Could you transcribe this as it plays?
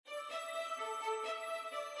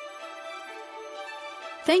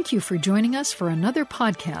Thank you for joining us for another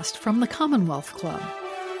podcast from the Commonwealth Club.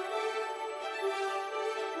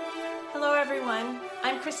 Hello, everyone.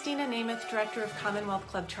 I'm Christina Namath, Director of Commonwealth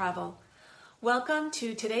Club Travel. Welcome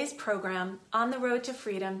to today's program, On the Road to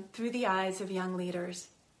Freedom Through the Eyes of Young Leaders.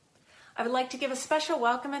 I would like to give a special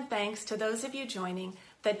welcome and thanks to those of you joining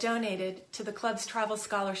that donated to the Club's Travel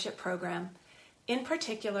Scholarship Program, in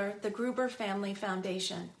particular, the Gruber Family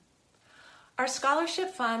Foundation. Our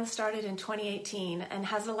scholarship fund started in 2018 and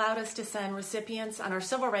has allowed us to send recipients on our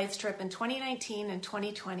civil rights trip in 2019 and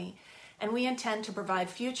 2020, and we intend to provide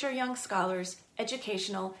future young scholars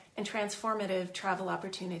educational and transformative travel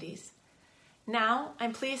opportunities. Now,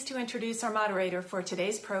 I'm pleased to introduce our moderator for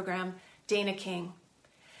today's program, Dana King.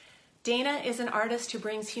 Dana is an artist who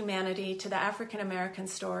brings humanity to the African American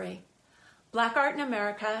story. Black Art in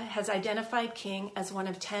America has identified King as one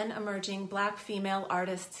of 10 emerging Black female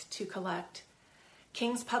artists to collect.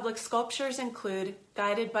 King's public sculptures include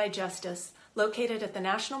Guided by Justice, located at the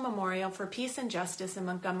National Memorial for Peace and Justice in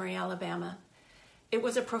Montgomery, Alabama. It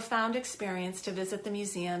was a profound experience to visit the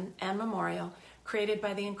museum and memorial created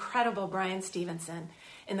by the incredible Brian Stevenson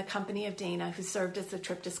in the company of Dana, who served as the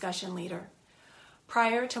trip discussion leader.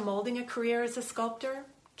 Prior to molding a career as a sculptor,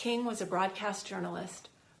 King was a broadcast journalist.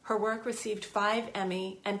 Her work received 5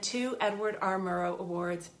 Emmy and 2 Edward R. Murrow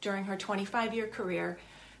Awards during her 25-year career,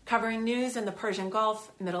 covering news in the Persian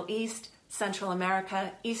Gulf, Middle East, Central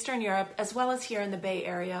America, Eastern Europe, as well as here in the Bay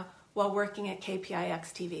Area while working at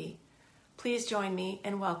KPIX-TV. Please join me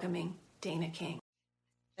in welcoming Dana King.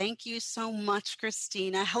 Thank you so much,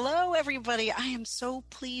 Christina. Hello, everybody. I am so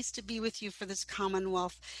pleased to be with you for this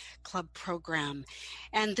Commonwealth Club program.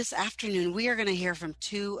 And this afternoon, we are going to hear from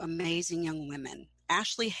 2 amazing young women.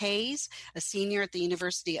 Ashley Hayes, a senior at the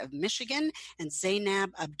University of Michigan, and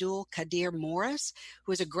Zainab Abdul Qadir Morris,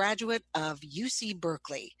 who is a graduate of UC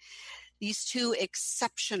Berkeley. These 2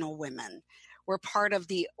 exceptional women were part of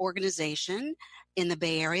the organization in the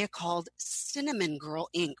Bay Area called Cinnamon Girl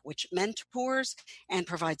Inc., which mentors and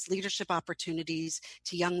provides leadership opportunities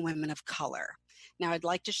to young women of color. Now, I'd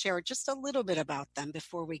like to share just a little bit about them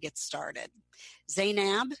before we get started.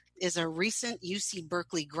 Zainab is a recent UC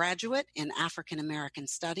Berkeley graduate in African American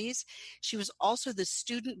Studies. She was also the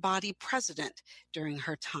student body president during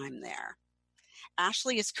her time there.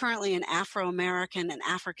 Ashley is currently an Afro-American and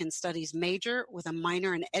African Studies major with a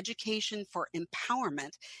minor in Education for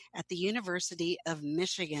Empowerment at the University of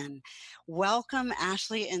Michigan. Welcome,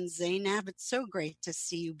 Ashley and Zainab. It's so great to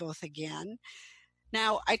see you both again.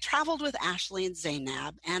 Now, I traveled with Ashley and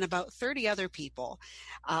Zainab and about 30 other people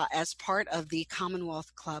as part of the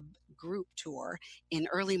Commonwealth Club group tour in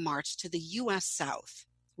early March to the U.S. South.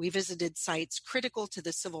 We visited sites critical to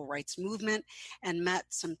the civil rights movement and met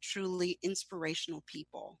some truly inspirational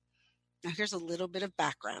people. Now, here's a little bit of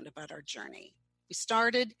background about our journey. We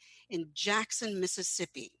started in Jackson,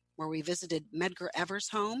 Mississippi, where we visited Medgar Evers'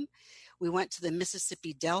 home. We went to the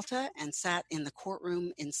Mississippi Delta and sat in the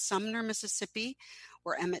courtroom in Sumner, Mississippi,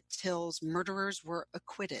 where Emmett Till's murderers were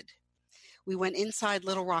acquitted. We went inside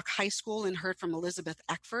Little Rock High School and heard from Elizabeth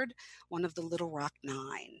Eckford, one of the Little Rock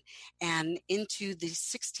Nine, and into the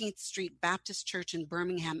 16th Street Baptist Church in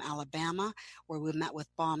Birmingham, Alabama, where we met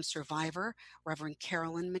with bomb survivor, Reverend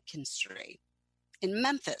Carolyn McKinstry. In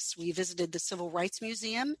Memphis, we visited the Civil Rights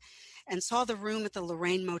Museum and saw the room at the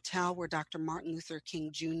Lorraine Motel where Dr. Martin Luther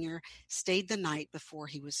King Jr. stayed the night before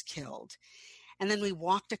he was killed. And then we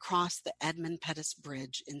walked across the Edmund Pettus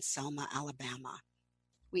Bridge in Selma, Alabama.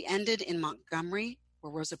 We ended in Montgomery,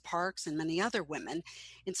 where Rosa Parks and many other women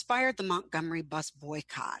inspired the Montgomery bus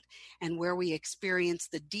boycott, and where we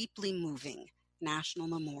experienced the deeply moving National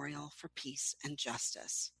Memorial for Peace and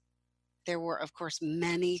Justice. There were, of course,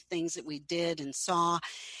 many things that we did and saw,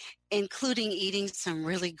 including eating some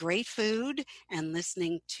really great food and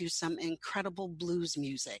listening to some incredible blues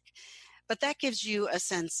music. But that gives you a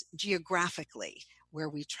sense geographically where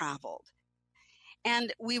we traveled.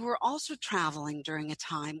 And we were also traveling during a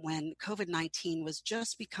time when COVID-19 was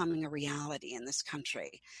just becoming a reality in this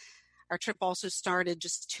country. Our trip also started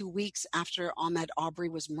just 2 weeks after Ahmaud Arbery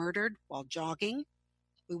was murdered while jogging.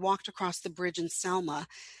 We walked across the bridge in Selma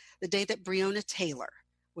the day that Breonna Taylor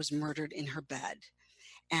was murdered in her bed.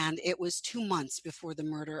 And it was 2 months before the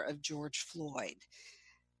murder of George Floyd.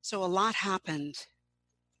 So a lot happened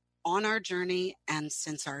on our journey and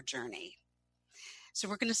since our journey. So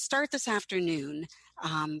we're going to start this afternoon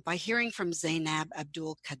by hearing from Zainab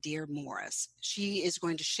Abdul Qadir Morris. She is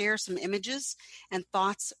going to share some images and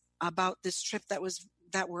thoughts about this trip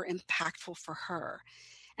that were impactful for her.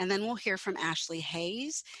 and then we'll hear from Ashley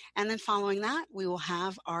Hayes. And then following that, we will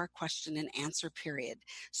have our question and answer period.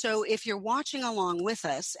 So if you're watching along with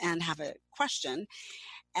us and have a question,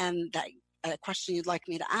 and that a question you'd like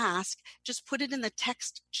me to ask, just put it in the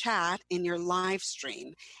text chat in your live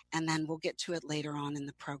stream, and then we'll get to it later on in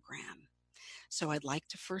the program. So I'd like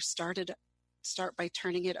to first start by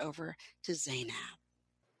turning it over to Zainab.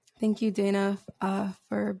 Thank you, Dana,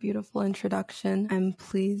 for a beautiful introduction. I'm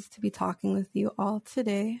pleased to be talking with you all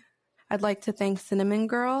today. I'd like to thank Cinnamon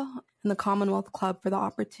Girl and the Commonwealth Club for the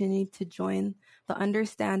opportunity to join the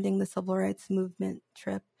Understanding the Civil Rights Movement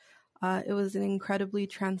trip. It was an incredibly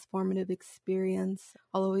transformative experience.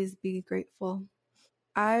 I'll always be grateful.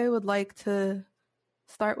 I would like to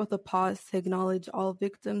start with a pause to acknowledge all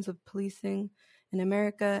victims of policing in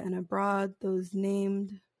America and abroad, those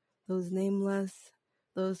named, those nameless,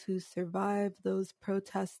 those who survived, those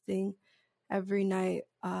protesting every night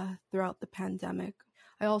throughout the pandemic.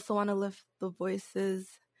 I also want to lift the voices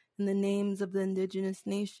and the names of the indigenous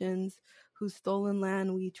nations whose stolen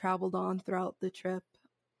land we traveled on throughout the trip.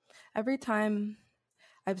 Every time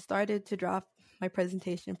I've started to draft my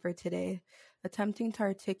presentation for today, attempting to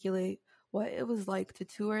articulate what it was like to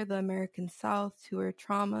tour the American South, tour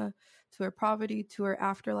trauma, tour poverty, tour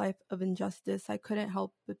afterlife of injustice, I couldn't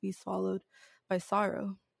help but be swallowed by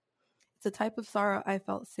sorrow. It's a type of sorrow I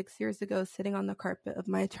felt 6 years ago sitting on the carpet of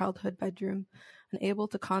my childhood bedroom, unable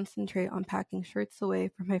to concentrate on packing shirts away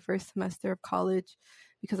from my first semester of college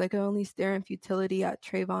because I could only stare in futility at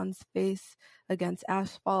Trayvon's face against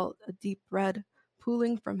asphalt, a deep red,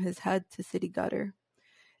 pooling from his head to city gutter.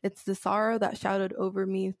 It's the sorrow that shouted over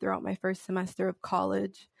me throughout my first semester of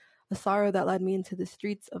college, a sorrow that led me into the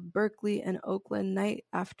streets of Berkeley and Oakland night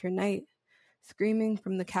after night, screaming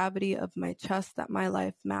from the cavity of my chest that my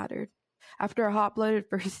life mattered. After a hot-blooded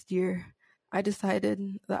first year, I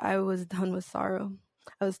decided that I was done with sorrow.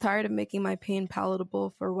 I was tired of making my pain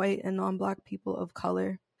palatable for white and non-Black people of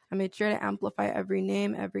color. I made sure to amplify every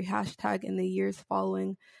name, every hashtag in the years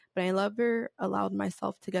following, but I never allowed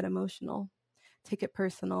myself to get emotional, take it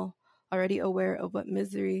personal, already aware of what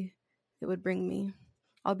misery it would bring me.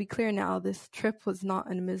 I'll be clear now, this trip was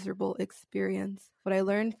not a miserable experience. What I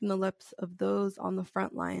learned from the lips of those on the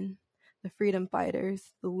front line, the freedom fighters,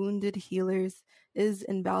 the wounded healers, is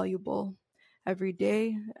invaluable. Every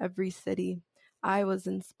day, every city, I was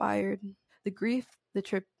inspired. The grief the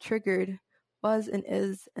trip triggered was and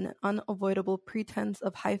is an unavoidable pretense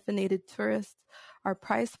of hyphenated tourists, our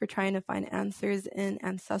price for trying to find answers in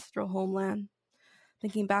ancestral homeland.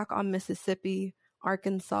 Thinking back on Mississippi,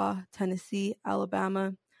 Arkansas, Tennessee,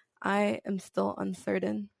 Alabama, I am still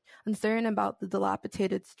uncertain about the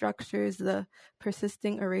dilapidated structures, the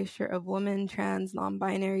persisting erasure of women, trans,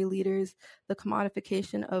 non-binary leaders, the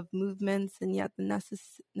commodification of movements, and yet the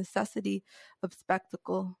necessity of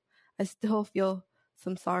spectacle. I still feel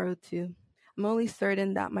some sorrow too. I'm only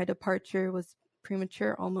certain that my departure was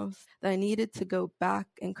premature almost, that I needed to go back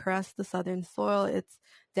and caress the southern soil, its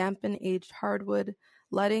dampened aged hardwood,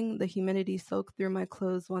 letting the humidity soak through my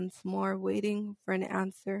clothes once more, waiting for an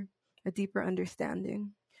answer, a deeper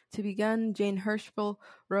understanding. To begin, Jane Hirschfeld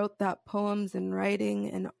wrote that poems and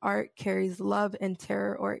writing and art carries love and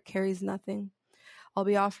terror, or it carries nothing. I'll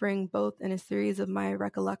be offering both in a series of my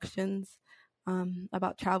recollections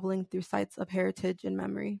about traveling through sites of heritage and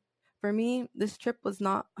memory. For me, this trip was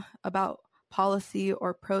not about policy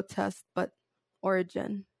or protest, but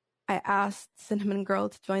origin. I asked Cinnamon Girl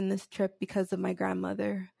to join this trip because of my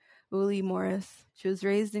grandmother, Uli Morris. She was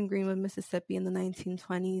raised in Greenwood, Mississippi in the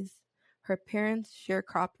 1920s. Her parents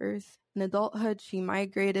sharecroppers. In adulthood, she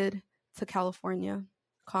migrated to California,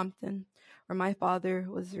 Compton, where my father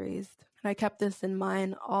was raised. And I kept this in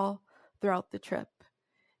mind all throughout the trip,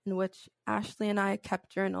 in which Ashley and I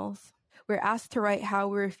kept journals. We were asked to write how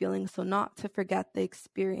we were feeling so not to forget the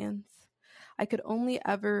experience. I could only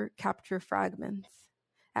ever capture fragments.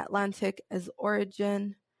 Atlantic as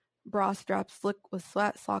origin, bra straps slick with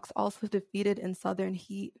sweat, socks also defeated in southern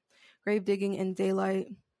heat, grave digging in daylight,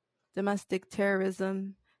 domestic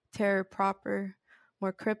terrorism, terror proper,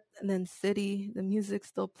 more crypt than city, the music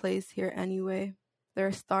still plays here anyway. There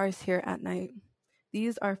are stars here at night.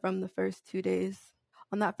 These are from the first 2 days.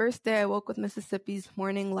 On that first day, I woke with Mississippi's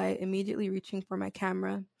morning light, immediately reaching for my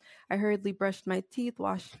camera. I hurriedly brushed my teeth,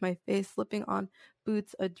 washed my face, slipping on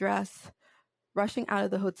boots, a dress, rushing out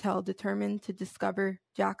of the hotel, determined to discover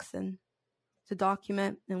Jackson, to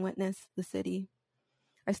document and witness the city.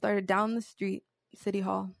 I started down the street, City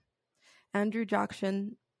Hall. Andrew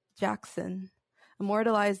Jackson,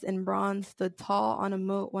 immortalized in bronze, stood tall on a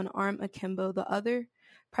moat, one arm akimbo, the other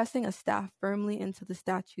pressing a staff firmly into the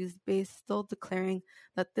statue's base, still declaring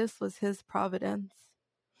that this was his providence.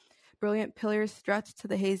 brilliant pillars stretched to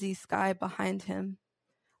the hazy sky behind him.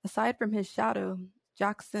 Aside from his shadow,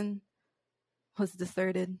 Jackson was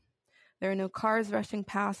deserted. There were no cars rushing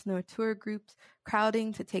past, no tour groups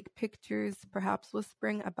crowding to take pictures, perhaps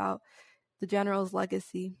whispering about the general's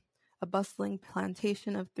legacy, a bustling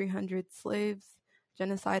plantation of 300 slaves,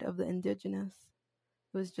 genocide of the indigenous.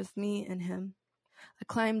 It was just me and him. I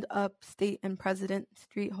climbed up State and President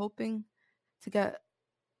Street, hoping to get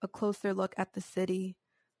a closer look at the city,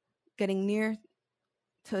 getting near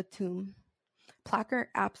to a tomb. Placard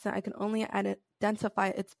absent, I could only identify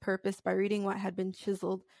its purpose by reading what had been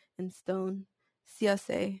chiseled in stone.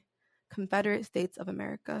 CSA, Confederate States of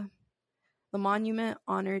America. The monument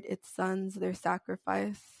honored its sons, their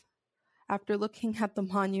sacrifice. After looking at the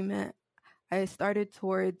monument, I started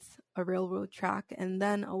towards a railroad track, and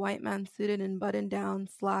then a white man suited in button-down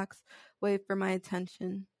slacks waved for my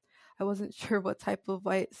attention. I wasn't sure what type of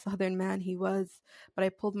white Southern man he was, but I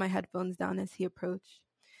pulled my headphones down as he approached.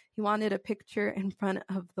 He wanted a picture in front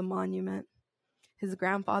of the monument. His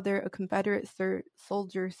grandfather, a Confederate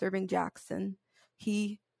soldier serving Jackson.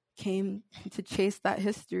 He came to chase that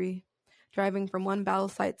history, driving from one battle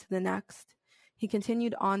site to the next. He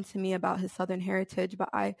continued on to me about his Southern heritage, but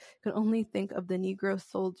I could only think of the Negro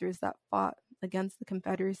soldiers that fought against the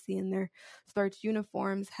Confederacy in their starched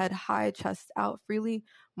uniforms, head high, chest out, freely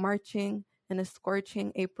marching in a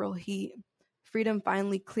scorching April heat. Freedom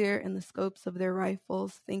finally clear in the scopes of their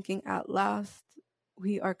rifles, thinking at last,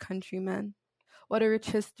 we are countrymen. What a rich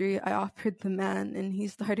history, I offered the man, and he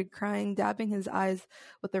started crying, dabbing his eyes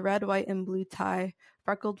with a red, white, and blue tie,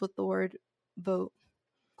 freckled with the word vote.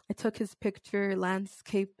 I took his picture,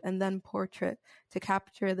 landscape, and then portrait to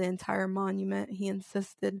capture the entire monument. He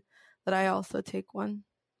insisted that I also take one.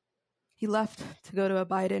 He left to go to a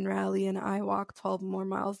Biden rally, and I walked 12 more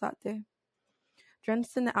miles that day.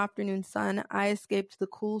 Drenched in the afternoon sun, I escaped the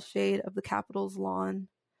cool shade of the Capitol's lawn,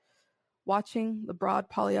 watching the broad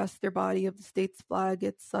polyester body of the state's flag,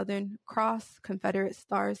 its Southern Cross, Confederate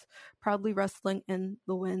stars proudly rustling in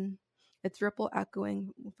the wind, its ripple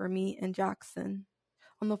echoing for me and Jackson.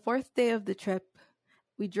 On the fourth day of the trip,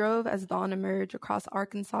 we drove as dawn emerged across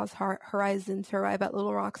Arkansas's horizon to arrive at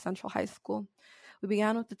Little Rock Central High School. We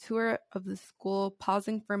began with a tour of the school,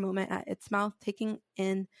 pausing for a moment at its mouth, taking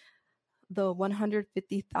in the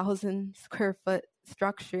 150,000 square foot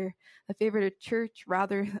structure, a favorite church,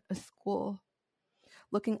 rather a school.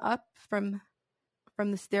 Looking up from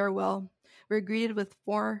the stairwell, we were greeted with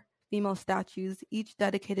 4 female statues, each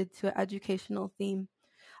dedicated to an educational theme.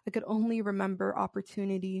 I could only remember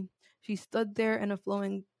opportunity. She stood there in a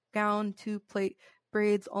flowing gown, 2-plait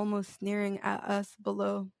braids almost sneering at us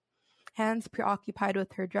below, hands preoccupied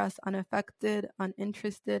with her dress, unaffected,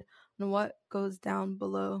 uninterested in what goes down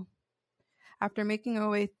below. After making our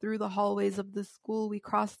way through the hallways of the school, we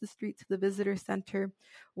crossed the street to the visitor center,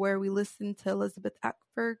 where we listened to Elizabeth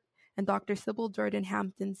Eckberg and Dr. Sybil Jordan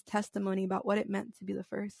Hampton's testimony about what it meant to be the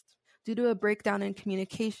first. Due to a breakdown in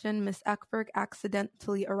communication, Miss Eckberg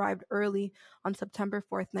accidentally arrived early on September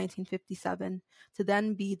 4th, 1957, to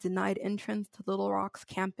then be denied entrance to Little Rock's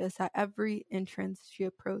campus at every entrance she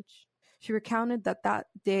approached. She recounted that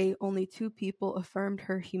day only 2 people affirmed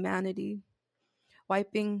her humanity.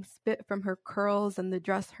 Wiping spit from her curls and the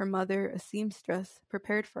dress her mother, a seamstress,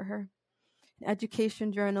 prepared for her. An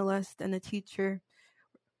education journalist and a teacher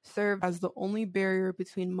served as the only barrier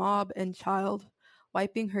between mob and child,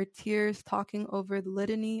 wiping her tears, talking over the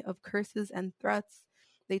litany of curses and threats.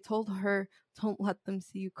 They told her, "Don't let them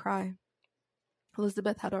see you cry."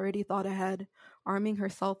 Elizabeth had already thought ahead, arming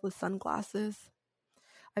herself with sunglasses.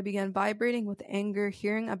 I began vibrating with anger,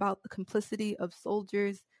 hearing about the complicity of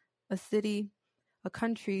soldiers, a city, a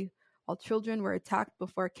country, while children were attacked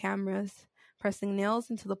before cameras, pressing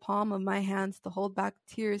nails into the palm of my hands to hold back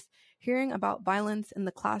tears, hearing about violence in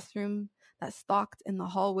the classroom that stalked in the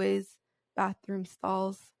hallways, bathroom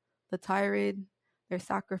stalls, the tirade, their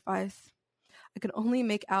sacrifice. I could only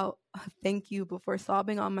make out a thank you before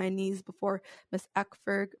sobbing on my knees before Miss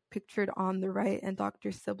Eckberg, pictured on the right, and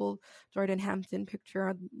Dr. Sybil Jordan Hampton, pictured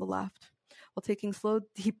on the left. While taking slow,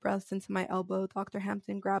 deep breaths into my elbow, Dr.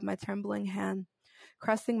 Hampton grabbed my trembling hand,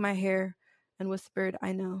 caressing my hair, and whispered,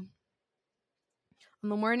 "I know." On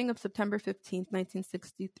the morning of September 15th,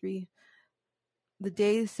 1963, the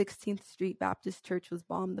day 16th Street Baptist Church was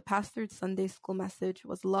bombed, the pastor's Sunday school message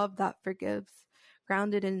was love that forgives,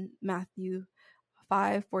 grounded in Matthew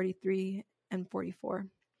 5:43 and 44.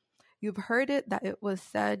 "You've heard it that it was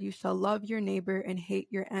said, you shall love your neighbor and hate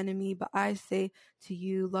your enemy. But I say to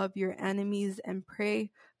you, love your enemies and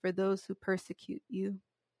pray for those who persecute you."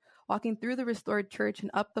 Walking through the restored church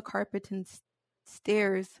and up the carpeted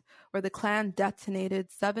stairs where the Klan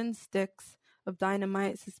detonated 7 sticks of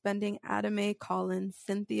dynamite, suspending Adam A. Collins,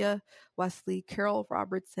 Cynthia Wesley, Carol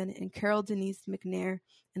Robertson, and Carol Denise McNair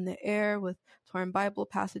in the air with torn Bible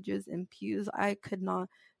passages in pews. I could not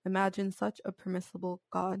imagine such a permissible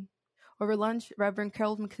God. Over lunch, Reverend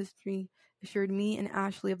Carol McKinstry assured me and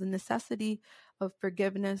Ashley of the necessity of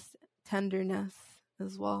forgiveness, tenderness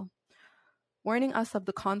as well, warning us of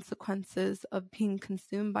the consequences of being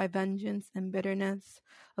consumed by vengeance and bitterness,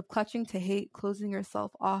 of clutching to hate, closing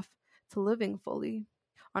yourself off to living fully.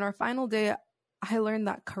 On our final day, I learned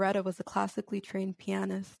that Coretta was a classically trained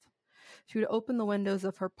pianist. She would open the windows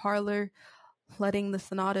of her parlor, letting the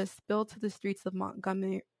sonata spill to the streets of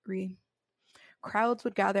Montgomery. Crowds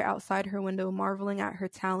would gather outside her window, marveling at her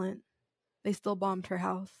talent. They still bombed her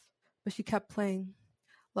house, but she kept playing,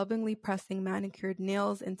 lovingly pressing manicured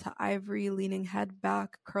nails into ivory, leaning head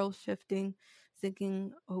back, curls shifting,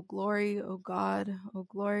 singing, "Oh glory, oh God, oh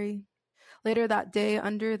glory." Later that day,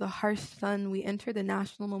 under the harsh sun, we entered the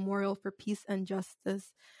National Memorial for Peace and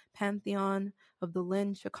Justice, pantheon of the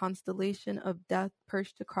lynch, a constellation of death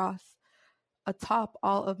perched across atop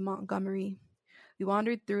all of Montgomery. We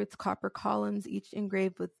wandered through its copper columns, each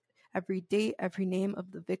engraved with every date, every name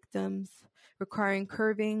of the victims, requiring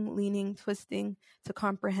curving, leaning, twisting to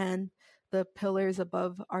comprehend the pillars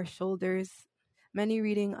above our shoulders, many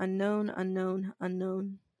reading unknown, unknown,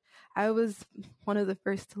 unknown. I was one of the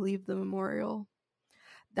first to leave the memorial.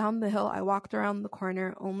 Down the hill, I walked around the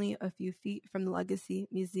corner, only a few feet from the Legacy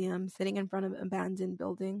Museum, sitting in front of an abandoned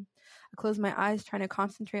building. I closed my eyes, trying to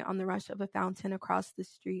concentrate on the rush of a fountain across the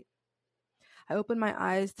street. I opened my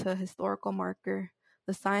eyes to a historical marker.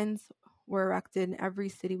 The signs were erected in every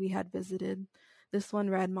city we had visited. This one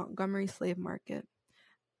read Montgomery Slave Market.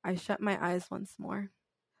 I shut my eyes once more.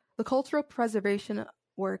 The cultural preservation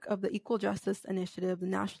work of the Equal Justice Initiative, the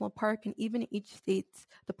National Park, and even each state's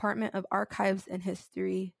Department of Archives and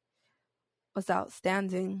History was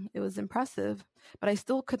outstanding. It was impressive, but I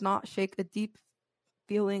still could not shake a deep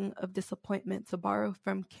feeling of disappointment, to borrow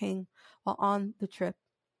from King, while on the trip.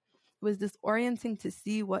 It was disorienting to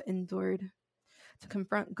see what endured, to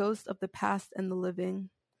confront ghosts of the past and the living,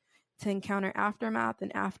 to encounter aftermath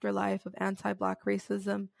and afterlife of anti-Black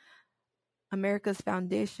racism, America's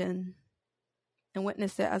foundation, and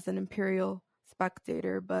witness it as an imperial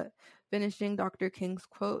spectator. But finishing Dr. King's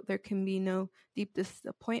quote, there can be no deep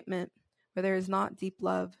disappointment where there is not deep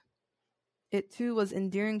love. It too was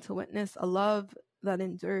endearing to witness a love that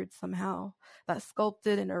endured somehow, that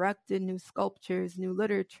sculpted and erected new sculptures, new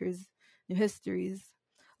literatures, new histories,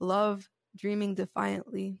 love dreaming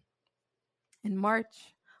defiantly. In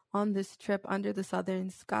March, on this trip under the southern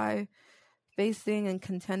sky, facing and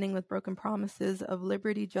contending with broken promises of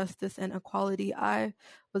liberty, justice, and equality, I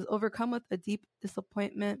was overcome with a deep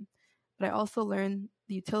disappointment, but I also learned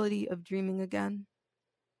the utility of dreaming again.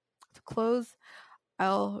 To close,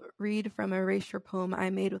 I'll read from a erasure poem I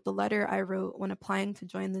made with the letter I wrote when applying to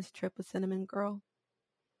join this trip with Cinnamon Girl.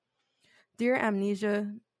 Dear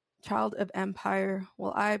Amnesia, child of empire,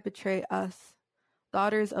 will I betray us,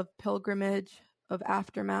 daughters of pilgrimage, of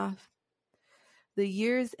aftermath? The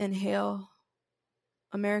years inhale,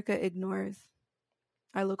 America ignores.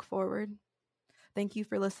 I look forward. Thank you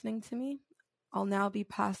for listening to me. I'll now be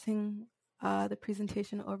passing the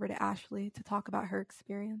presentation over to Ashley to talk about her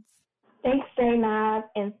experience. Thanks, Zainab,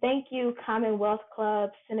 and thank you, Commonwealth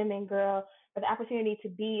Club, Cinnamon Girl, for the opportunity to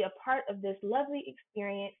be a part of this lovely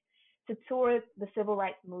experience to tour the civil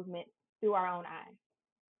rights movement through our own eyes.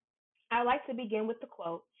 I'd like to begin with the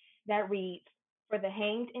quote that reads, "For the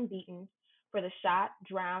hanged and beaten, for the shot,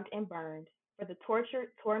 drowned, and burned, for the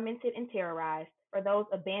tortured, tormented, and terrorized, for those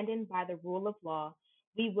abandoned by the rule of law,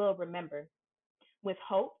 we will remember. With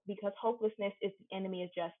hope, because hopelessness is the enemy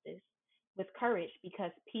of justice. With courage,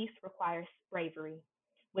 because peace requires bravery.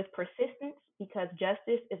 With persistence, because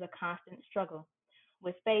justice is a constant struggle.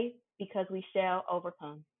 With faith, because we shall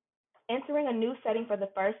overcome." Entering a new setting for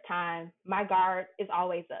the first time, my guard is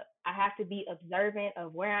always up. I have to be observant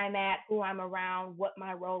of where I'm at, who I'm around, what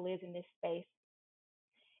my role is in this space.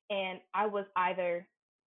 And I was either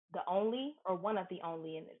the only or one of the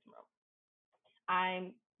only in this room.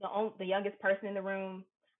 I'm the youngest person in the room.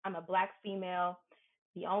 I'm a Black female,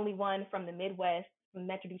 the only one from the Midwest, from the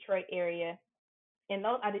Metro Detroit area. And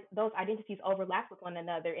those identities overlap with one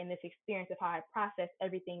another in this experience of how I processed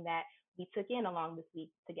everything that we took in along this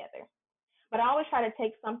week together. But I always try to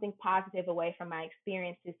take something positive away from my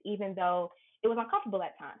experiences, even though it was uncomfortable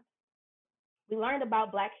at times. We learned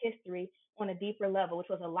about Black history on a deeper level, which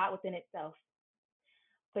was a lot within itself.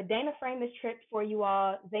 But Dana framed this trip for you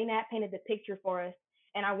all. Zainab painted the picture for us,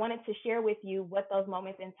 and I wanted to share with you what those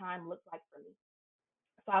moments in time looked like for me.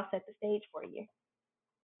 So I'll set the stage for you.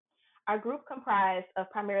 Our group comprised of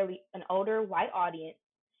primarily an older white audience,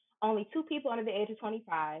 only 2 people under the age of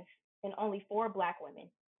 25, and only 4 Black women.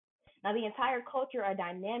 Now, the entire culture or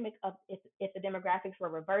dynamic of if the demographics were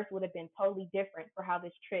reversed would have been totally different for how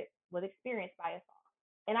this trip was experienced by us all.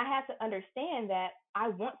 And I had to understand that I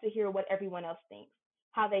want to hear what everyone else thinks,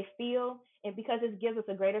 how they feel, and because this gives us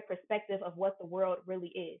a greater perspective of what the world really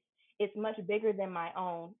is. It's much bigger than my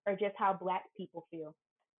own or just how Black people feel.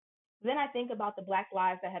 Then I think about the Black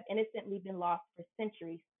lives that have innocently been lost for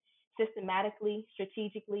centuries, systematically,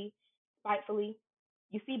 strategically, spitefully.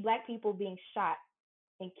 You see Black people being shot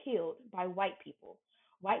and killed by white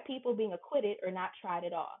people being acquitted or not tried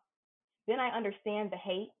at all. Then I understand the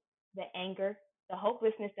hate, the anger, the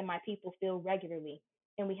hopelessness that my people feel regularly,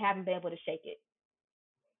 and we haven't been able to shake it.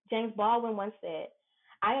 James Baldwin once said,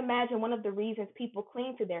 I imagine one of the reasons people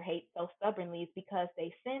cling to their hate so stubbornly is because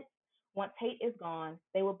they sense once hate is gone,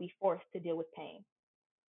 they will be forced to deal with pain.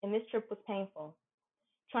 And this trip was painful.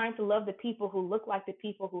 Trying to love the people who look like the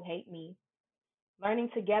people who hate me, learning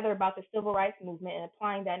together about the civil rights movement and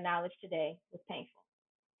applying that knowledge today was painful.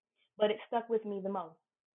 But it stuck with me the most.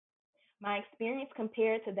 My experience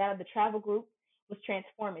compared to that of the travel group was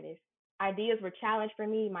transformative. Ideas were challenged for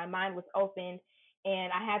me, my mind was opened,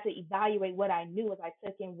 and I had to evaluate what I knew as I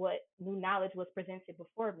took in what new knowledge was presented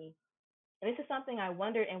before me. And this is something I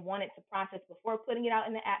wondered and wanted to process before putting it out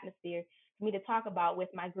in the atmosphere for me to talk about with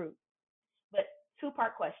my group. But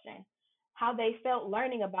two-part question. How they felt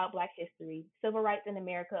learning about Black history, civil rights in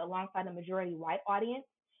America alongside a majority white audience,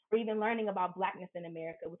 or even learning about Blackness in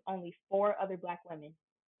America with only 4 other Black women.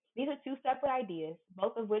 These are 2 separate ideas,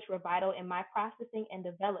 both of which were vital in my processing and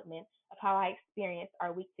development of how I experienced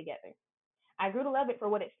our week together. I grew to love it for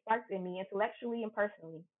what it sparked in me intellectually and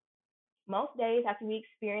personally. Most days after we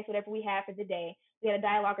experienced whatever we had for the day, we had a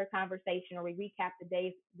dialogue or conversation, or we recapped the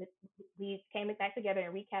days that we came back together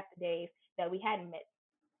and recapped the days that we hadn't met.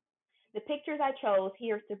 The pictures I chose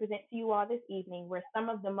here to present to you all this evening were some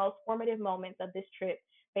of the most formative moments of this trip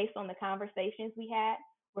based on the conversations we had,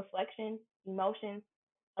 reflections, emotions,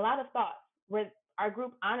 a lot of thoughts, where our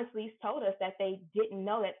group honestly told us that they didn't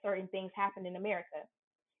know that certain things happened in America.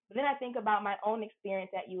 But then I think about my own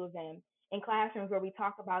experience at U of M in classrooms where we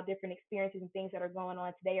talk about different experiences and things that are going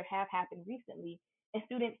on today or have happened recently. And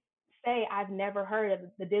students say, I've never heard of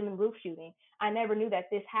the Dylann Roof shooting. I never knew that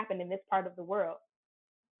this happened in this part of the world.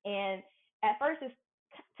 And at first,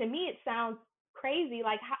 to me, it sounds crazy.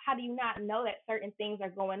 Like, how do you not know that certain things are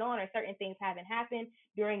going on or certain things haven't happened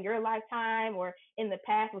during your lifetime or in the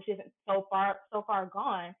past, which isn't so far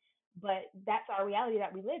gone? But that's our reality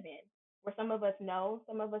that we live in, where some of us know,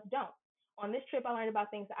 some of us don't. On this trip, I learned about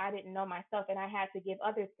things that I didn't know myself, and I had to give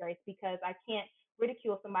others grace because I can't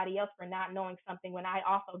ridicule somebody else for not knowing something when I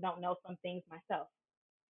also don't know some things myself.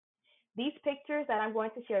 These pictures that I'm going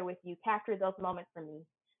to share with you capture those moments for me,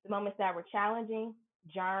 the moments that were challenging,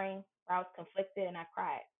 jarring, where I was conflicted, and I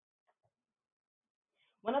cried.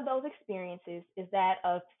 One of those experiences is that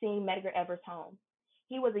of seeing Medgar Evers' home.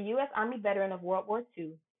 He was a U.S. Army veteran of World War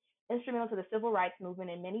II, instrumental to the civil rights movement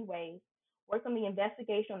in many ways, worked on the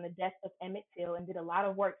investigation on the death of Emmett Till, and did a lot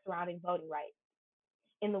of work surrounding voting rights.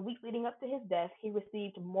 In the week leading up to his death, he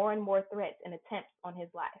received more and more threats and attempts on his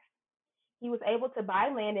life. He was able to buy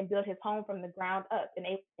land and build his home from the ground up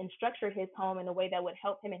and structured his home in a way that would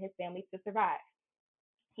help him and his family to survive.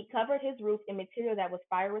 He covered his roof in material that was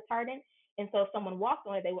fire retardant, and so if someone walked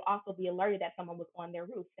on it, they would also be alerted that someone was on their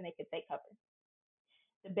roof and they could take cover.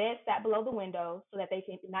 The bed sat below the windows so that they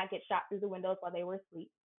could not get shot through the windows while they were asleep.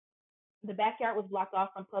 The backyard was blocked off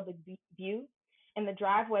from public view, and the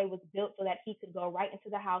driveway was built so that he could go right into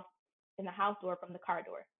the house door from the car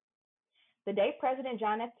door. The day President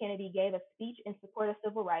John F. Kennedy gave a speech in support of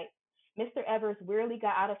civil rights, Mr. Evers wearily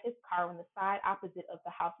got out of his car on the side opposite of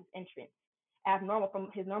the house's entrance, abnormal from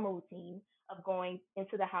his normal routine of going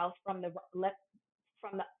into the house from the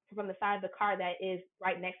side of the car that is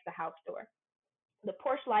right next to the house door. The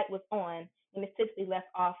porch light was on and is typically left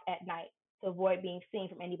off at night to avoid being seen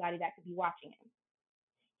from anybody that could be watching him.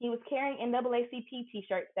 He was carrying NAACP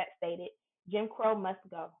t-shirts that stated, "Jim Crow must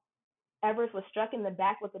go." Evers was struck in the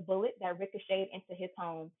back with a bullet that ricocheted into his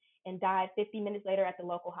home and died 50 minutes later at the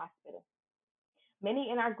local hospital.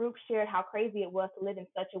 Many in our group shared how crazy it was to live in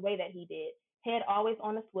such a way that he did, head always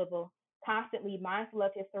on a swivel, constantly mindful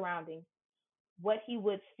of his surroundings, what he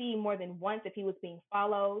would see more than once if he was being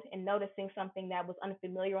followed, and noticing something that was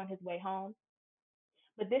unfamiliar on his way home.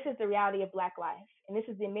 But this is the reality of Black life, and this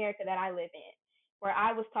is the America that I live in, where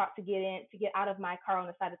I was taught to get out of my car on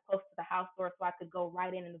the side as close to the house door so I could go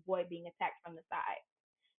right in and avoid being attacked from the side.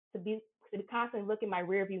 To to constantly look in my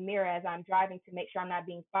rearview mirror as I'm driving to make sure I'm not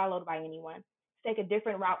being followed by anyone, to take a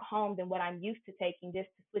different route home than what I'm used to taking, just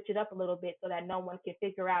to switch it up a little bit so that no one can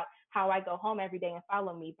figure out how I go home every day and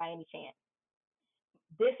follow me by any chance.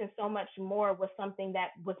 This and so much more was something that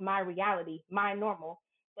was my reality, my normal.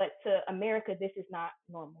 But to America, this is not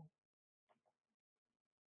normal.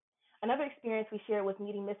 Another experience we shared was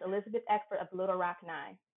meeting Miss Elizabeth Eckford of the Little Rock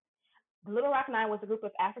Nine. The Little Rock Nine was a group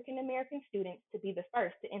of African American students to be the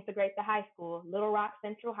first to integrate the high school, Little Rock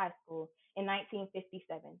Central High School, in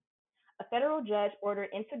 1957. A federal judge ordered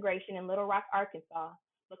integration in Little Rock, Arkansas,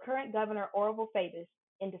 but current Governor Orville Faubus,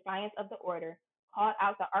 in defiance of the order, called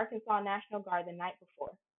out the Arkansas National Guard the night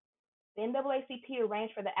before. The NAACP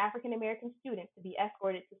arranged for the African American students to be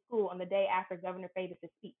escorted to school on the day after Governor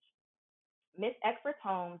Faubus's speech. Miss Eckford's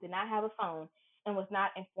home did not have a phone and was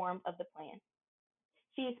not informed of the plan.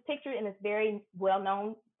 She is pictured in this very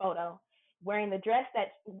well-known photo wearing this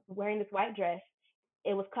white dress.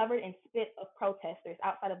 It was covered in spit of protesters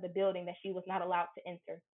outside of the building that she was not allowed to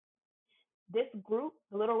enter. This group,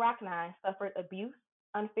 the Little Rock Nine, suffered abuse,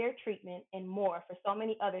 unfair treatment, and more for so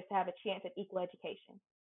many others to have a chance at equal education.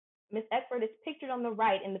 Miss Eckford is pictured on the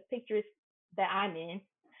right in the pictures that I'm in,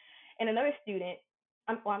 and another student,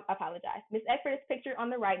 I apologize. Miss Eckford is pictured on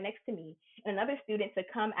the right next to me, and another student to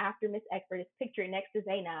come after Miss Eckford is pictured next to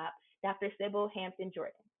Zainab, Dr. Sybil Hampton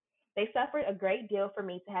Jordan. They suffered a great deal for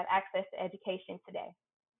me to have access to education today.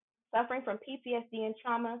 Suffering from PTSD and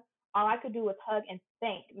trauma, all I could do was hug and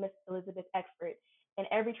thank Miss Elizabeth Eckford and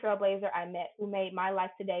every trailblazer I met who made my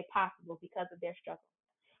life today possible because of their struggle.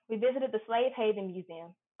 We visited the Slave Haven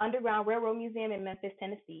Museum, Underground Railroad Museum in Memphis,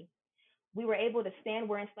 Tennessee. We were able to stand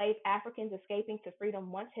where enslaved Africans escaping to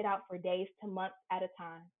freedom once hid out for days to months at a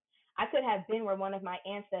time. I could have been where one of my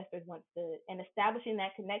ancestors once stood, and establishing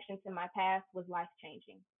that connection to my past was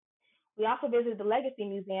life-changing. We also visited the Legacy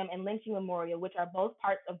Museum and Lynching Memorial, which are both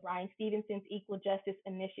parts of Bryan Stevenson's Equal Justice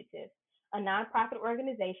Initiative, a nonprofit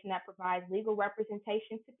organization that provides legal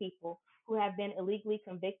representation to people who have been illegally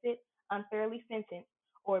convicted, unfairly sentenced,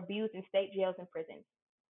 or abused in state jails and prisons.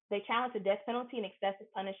 They challenge the death penalty and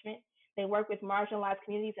excessive punishment. They work with marginalized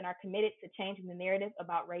communities and are committed to changing the narrative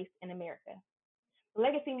about race in America. The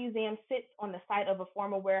Legacy Museum sits on the site of a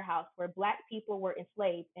former warehouse where Black people were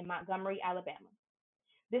enslaved in Montgomery, Alabama.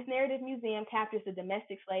 This narrative museum captures the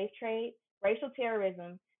domestic slave trade, racial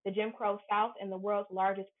terrorism, the Jim Crow South, and the world's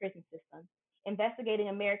largest prison system, investigating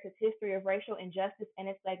America's history of racial injustice and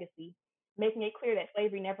its legacy, making it clear that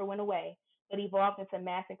slavery never went away, but evolved into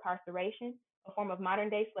mass incarceration, a form of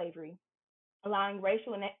modern-day slavery, allowing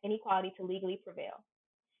racial inequality to legally prevail.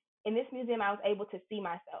 In this museum, I was able to see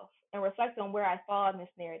myself and reflect on where I fall in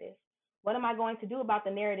this narrative. What am I going to do about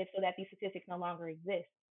the narrative so that these statistics no longer exist?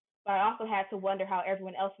 But I also had to wonder how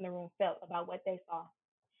everyone else in the room felt about what they saw.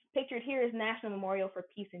 Pictured here is National Memorial for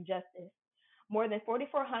Peace and Justice. More than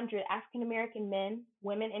 4,400 African American men,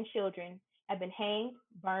 women, and children have been hanged,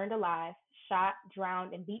 burned alive, shot,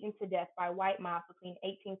 drowned, and beaten to death by white mobs between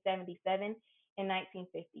 1877 and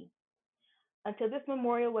 1950. Until this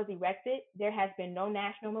memorial was erected, there has been no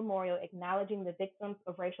national memorial acknowledging the victims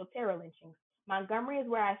of racial terror lynchings. Montgomery is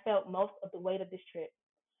where I felt most of the weight of this trip.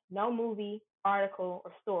 No movie, article,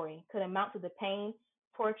 or story could amount to the pain,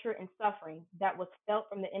 torture, and suffering that was felt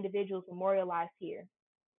from the individuals memorialized here.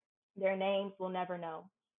 Their names we'll never know.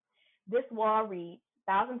 This wall reads,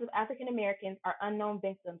 thousands of African Americans are unknown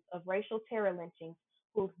victims of racial terror lynchings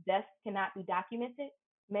whose deaths cannot be documented,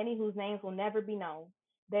 many whose names will never be known.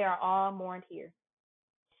 They are all mourned here.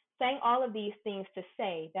 Saying all of these things to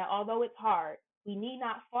say that although it's hard, we need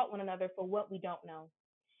not fault one another for what we don't know.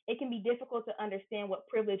 It can be difficult to understand what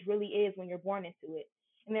privilege really is when you're born into it.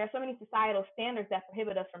 And there are so many societal standards that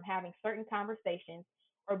prohibit us from having certain conversations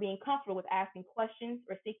or being comfortable with asking questions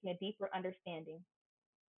or seeking a deeper understanding.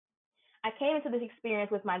 I came into this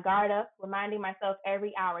experience with my guard up, reminding myself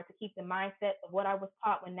every hour to keep the mindset of what I was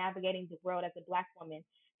taught when navigating the world as a Black woman,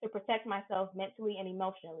 to protect myself mentally and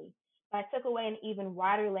emotionally. But I took away an even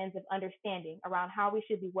wider lens of understanding around how we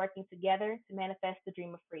should be working together to manifest the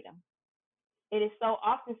dream of freedom. It is so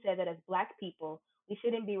often said that as Black people, we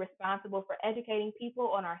shouldn't be responsible for educating people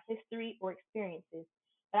on our history or experiences.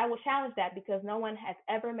 But I will challenge that because no one has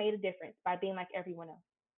ever made a difference by being like everyone else.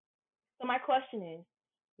 So my question is,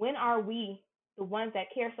 when are we, the ones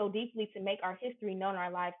that care so deeply to make our history known and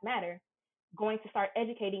our lives matter, going to start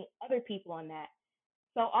educating other people on that?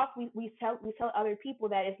 So often we tell other people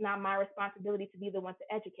that it's not my responsibility to be the one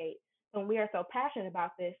to educate. So when we are so passionate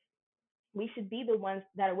about this, we should be the ones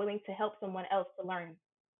that are willing to help someone else to learn.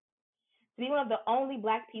 To be one of the only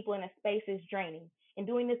Black people in a space is draining, and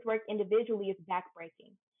doing this work individually is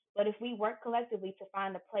backbreaking. But if we work collectively to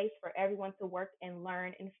find a place for everyone to work and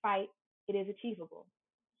learn and fight, it is achievable.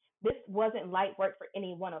 This wasn't light work for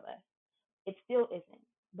any one of us. It still isn't,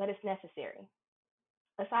 but it's necessary.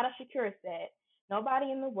 Assata Shakur said,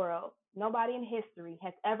 "Nobody in the world, nobody in history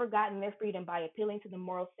has ever gotten their freedom by appealing to the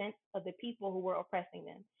moral sense of the people who were oppressing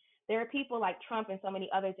them. There are people like Trump and so many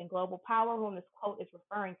others in global power whom this quote is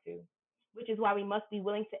referring to, which is why we must be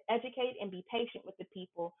willing to educate and be patient with the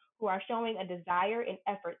people who are showing a desire and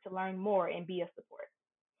effort to learn more and be of support.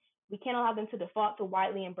 We can't allow them to default to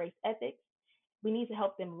widely embraced ethics. We need to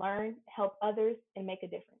help them learn, help others, and make a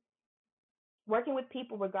difference. Working with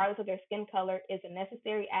people, regardless of their skin color, is a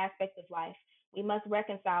necessary aspect of life we must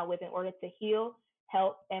reconcile with in order to heal,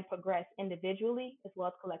 help, and progress individually as well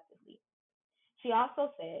as collectively." She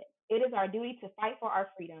also said, "It is our duty to fight for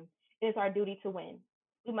our freedom. It is our duty to win.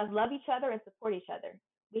 We must love each other and support each other.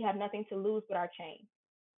 We have nothing to lose but our change."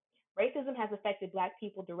 Racism has affected Black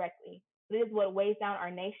people directly. It is what weighs down our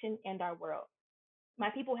nation and our world. My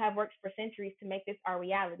people have worked for centuries to make this our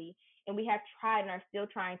reality, and we have tried and are still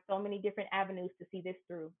trying so many different avenues to see this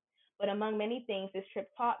through. But among many things this trip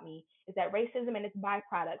taught me is that racism and its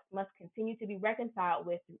byproducts must continue to be reconciled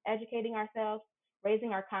with through educating ourselves,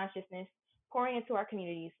 raising our consciousness, pouring into our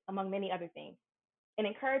communities, among many other things, and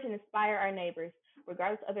encourage and inspire our neighbors,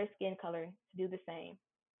 regardless of their skin color, to do the same.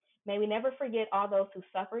 May we never forget all those who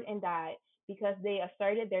suffered and died because they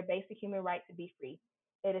asserted their basic human right to be free.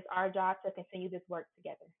 It is our job to continue this work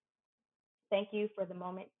together. Thank you for the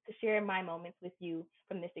moment to share my moments with you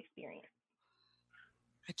from this experience.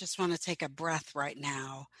 I just want to take a breath right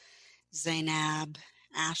now. Zainab,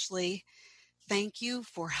 Ashley, thank you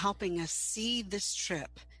for helping us see this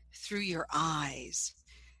trip through your eyes.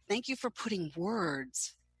 Thank you for putting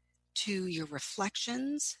words to your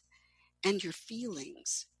reflections and your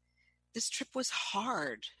feelings. This trip was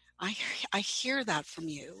hard. I hear that from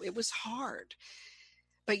you. It was hard.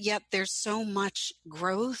 But yet there's so much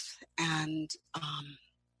growth and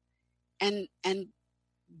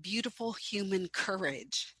beautiful human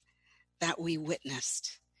courage that we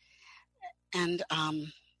witnessed. And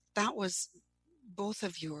that was, both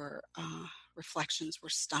of your reflections were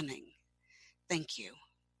stunning. Thank you.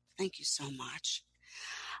 Thank you so much.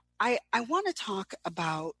 I want to talk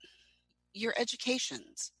about your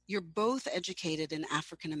educations. You're both educated in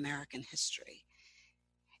African American history.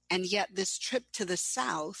 And yet this trip to the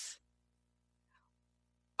South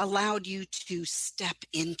allowed you to step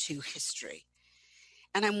into history.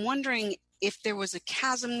 And I'm wondering if there was a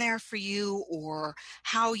chasm there for you, or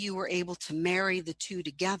how you were able to marry the two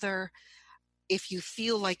together, if you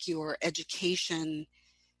feel like your education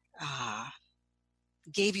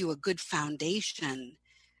gave you a good foundation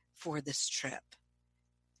for this trip.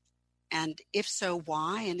 And if so,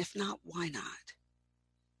 why? And if not, why not?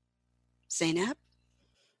 Zainab?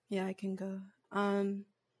 Yeah, I can go.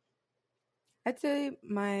 I'd say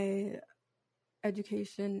my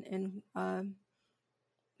education in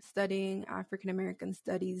studying African American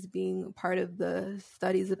studies, being part of the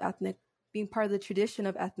being part of the tradition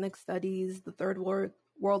of ethnic studies, the Third World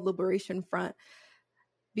Liberation Front,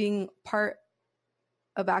 being part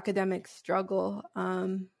of academic struggle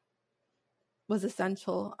was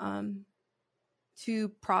essential to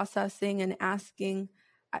processing and asking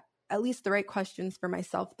at least the right questions for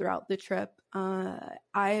myself throughout the trip.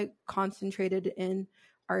 I concentrated in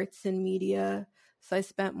arts and media, so I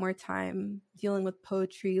spent more time dealing with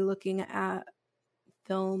poetry, looking at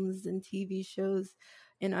films and TV shows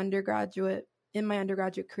in my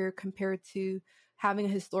undergraduate career compared to having a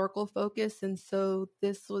historical focus. And so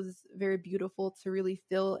this was very beautiful to really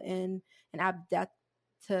fill in and add depth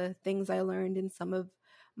to things I learned in some of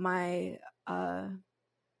my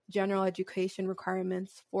general education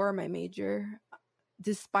requirements for my major.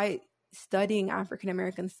 Despite studying African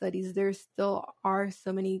American studies, there still are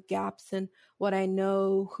so many gaps in what I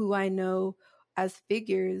know, who I know as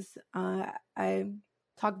figures. I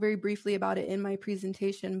talked very briefly about it in my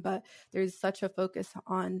presentation, but there's such a focus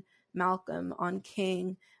on Malcolm, on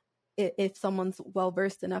King, if someone's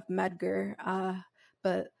well-versed enough, Medgar.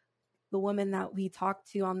 But the women that we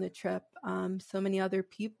talked to on the trip, so many other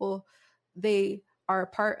people, they are a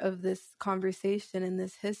part of this conversation and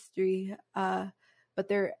this history, but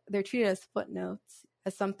they're treated as footnotes,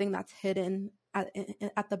 as something that's hidden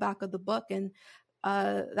at the back of the book. And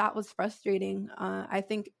that was frustrating. I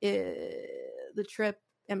think the trip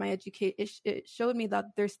and my education, it showed me that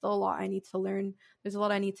there's still a lot I need to learn. There's a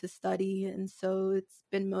lot I need to study. And so it's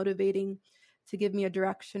been motivating to give me a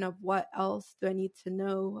direction of what else do I need to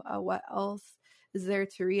know? What else is there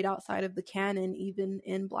to read outside of the canon, even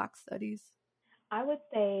in Black studies? I would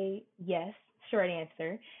say yes, short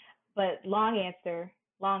answer, but long answer,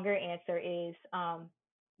 longer answer is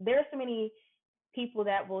there are so many people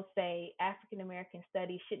that will say African American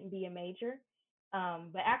studies shouldn't be a major.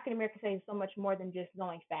 But African American studies is so much more than just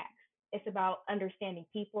knowing facts. It's about understanding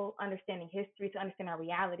people, understanding history, to understand our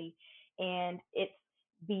reality. And it's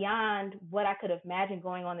beyond what I could have imagined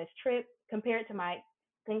going on this trip compared to my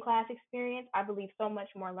in-class experience. I believe so much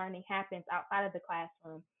more learning happens outside of the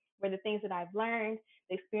classroom, where the things that I've learned,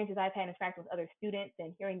 the experiences I've had interacting with other students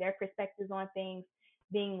and hearing their perspectives on things,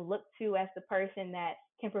 being looked to as the person that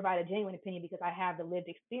can provide a genuine opinion because I have the lived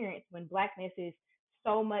experience, when Blackness is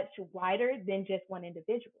so much wider than just one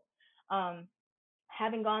individual. Um,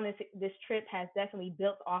 Having gone this trip has definitely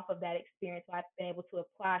built off of that experience. So I've been able to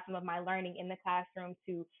apply some of my learning in the classroom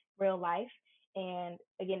to real life. And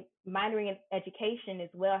again, minoring in education as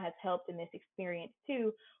well has helped in this experience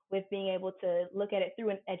too, with being able to look at it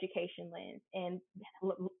through an education lens and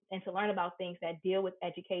to learn about things that deal with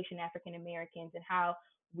education, African Americans, and how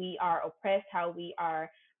we are oppressed, how we are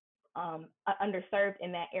underserved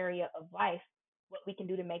in that area of life, what we can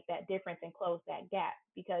do to make that difference and close that gap.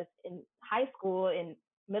 Because in high school and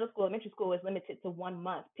middle school, elementary school is limited to 1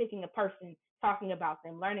 month, picking a person, talking about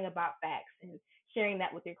them, learning about facts, and sharing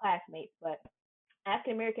that with your classmates. But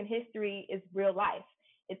African American history is real life.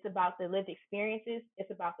 It's about the lived experiences.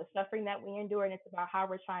 It's about the suffering that we endure, and it's about how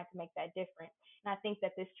we're trying to make that difference. And I think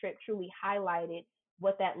that this trip truly highlighted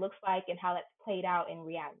what that looks like and how that's played out in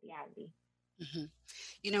reality.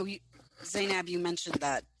 Mm-hmm. Zainab, you mentioned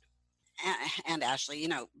that, and Ashley,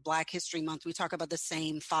 Black History Month, we talk about the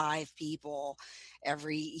same 5 people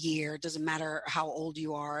every year. It doesn't matter how old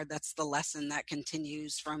you are. That's the lesson that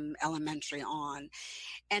continues from elementary on.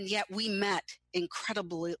 And yet we met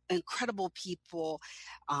incredible people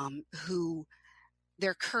who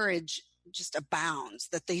their courage just abounds,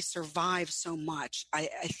 that they survive so much. I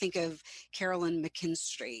think of Carolyn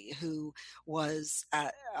McKinstry, who was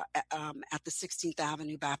at the 16th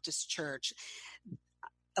Avenue Baptist Church,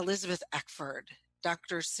 Elizabeth Eckford,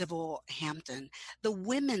 Dr. Sybil Hampton, the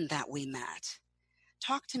women that we met.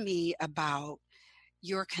 Talk to me about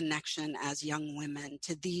your connection as young women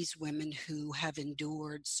to these women who have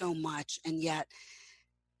endured so much, and yet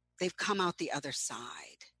they've come out the other side.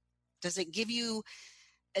 Does it give you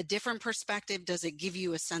a different perspective? Does it give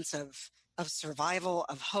you a sense of survival,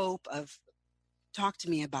 of hope, talk to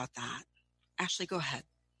me about that. Ashley, go ahead.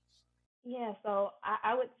 Yeah, so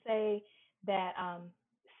I would say that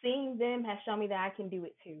seeing them has shown me that I can do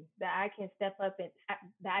it too. That I can step up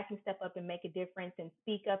and make a difference and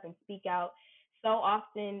speak up and speak out. So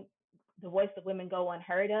often, the voice of women go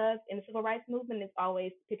unheard of in the civil rights movement. It's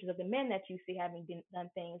always pictures of the men that you see having done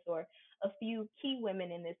things, or a few key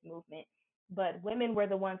women in this movement. But women were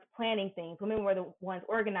the ones planning things. Women were the ones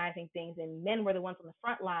organizing things, and men were the ones on the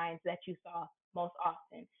front lines that you saw most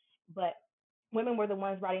often. But women were the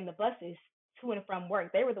ones riding the buses to and from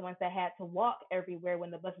work. They were the ones that had to walk everywhere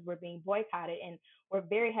when the buses were being boycotted, and were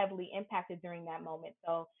very heavily impacted during that moment.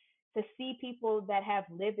 So to see people that have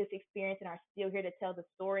lived this experience and are still here to tell the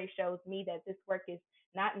story shows me that this work is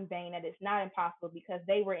not in vain, that it's not impossible, because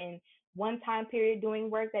they were in one time period doing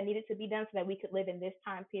work that needed to be done so that we could live in this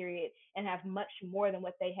time period and have much more than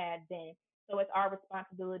what they had then. So it's our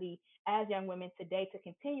responsibility as young women today to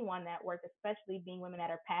continue on that work, especially being women that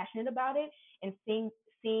are passionate about it, and seeing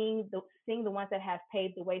the ones that have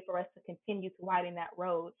paved the way for us to continue to widen that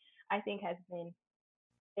road. I think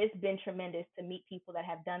it's been tremendous to meet people that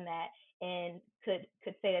have done that and could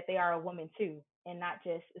say that they are a woman too, and not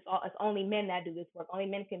just it's only men that do this work. Only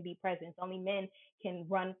men can be presidents. Only men can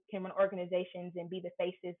run organizations and be the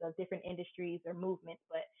faces of different industries or movements.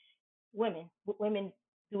 But women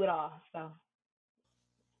do it all. So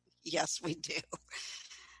yes, we do.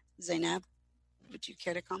 Zainab, would you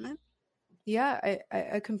care to comment? Yeah,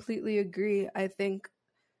 I completely agree. I think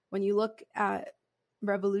when you look at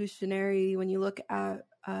revolutionary, when you look at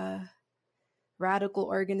radical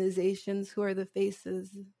organizations, who are the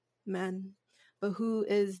faces? Men. But who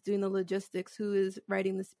is doing the logistics? Who is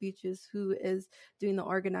writing the speeches? Who is doing the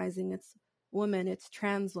organizing? It's women, it's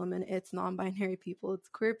trans women, it's non-binary people, it's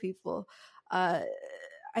queer people.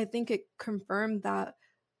 I think it confirmed that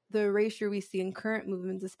the erasure we see in current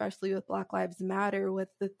movements, especially with Black Lives Matter, with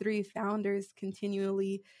the 3 founders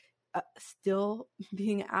continually still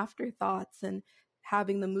being afterthoughts and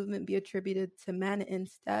having the movement be attributed to men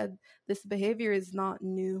instead, this behavior is not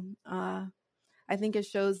new. I think it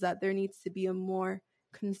shows that there needs to be a more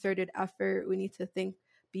concerted effort. We need to think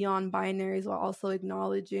beyond binaries while also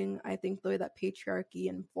acknowledging, I think, the way that patriarchy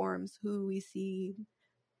informs who we see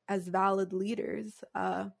as valid leaders.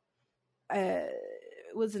 It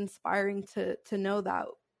was inspiring to know that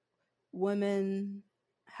women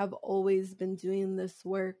have always been doing this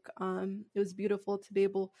work. It was beautiful to be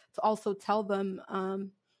able to also tell them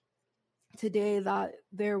today that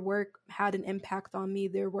their work had an impact on me.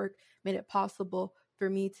 Their work made it possible for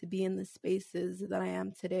me to be in the spaces that I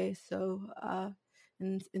am today. So,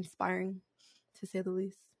 and inspiring, to say the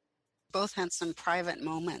least. Both had some private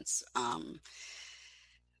moments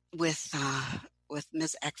with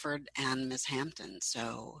Ms. Eckford and Ms. Hampton.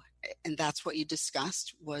 So, and that's what you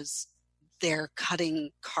discussed, was their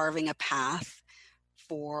carving a path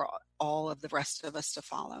for all of the rest of us to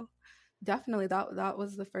follow. Definitely, that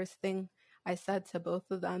was the first thing I said to both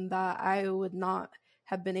of them, that I would not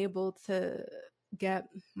have been able to get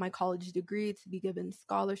my college degree, to be given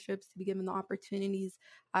scholarships, to be given the opportunities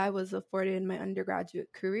I was afforded in my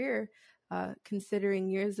undergraduate career. Considering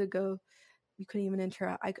years ago, you couldn't even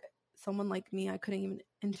enter. Someone like me, I couldn't even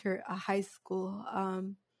enter a high school.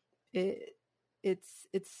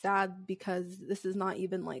 It's sad because this is not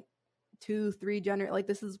even like 2-3 like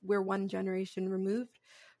we're one generation removed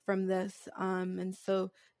from this, and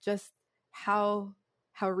so just how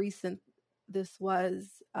recent this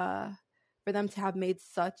was, for them to have made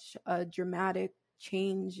such a dramatic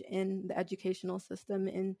change in the educational system,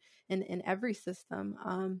 in every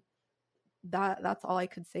system. That's all I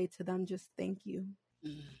could say to them. Just thank you.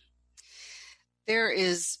 There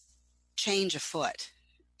is change afoot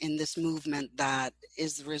in this movement that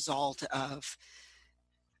is the result of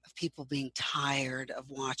people being tired of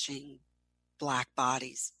watching Black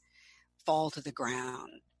bodies fall to the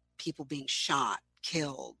ground, people being shot,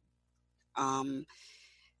 killed.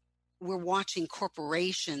 We're watching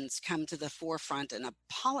corporations come to the forefront and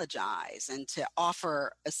apologize and to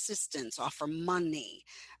offer assistance, offer money.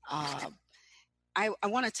 I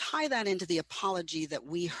want to tie that into the apology that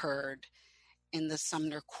we heard in the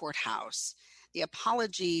Sumner courthouse, the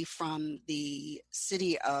apology from the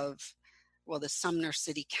the Sumner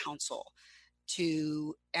City Council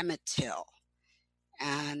to Emmett Till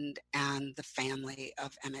and the family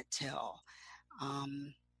of Emmett Till.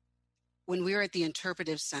 When we were at the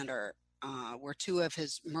Interpretive Center, where 2 of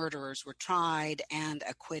his murderers were tried and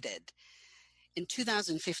acquitted, in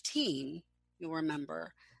 2015, you'll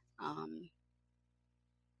remember,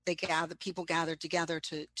 people gathered together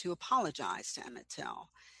to apologize to Emmett Till.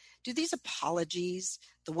 Do these apologies,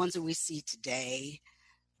 the ones that we see today,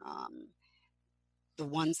 the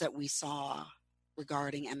ones that we saw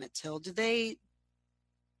regarding Emmett Till, do they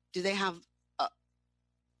have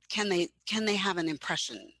can they have an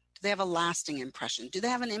impression? Do they have a lasting impression? Do they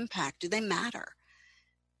have an impact? Do they matter?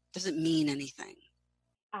 Does it mean anything?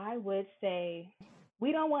 I would say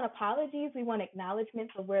we don't want apologies. We want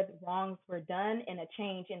acknowledgments of where the wrongs were done and a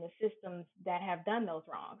change in the systems that have done those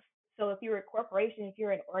wrongs. So if you're a corporation, if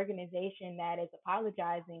you're an organization that is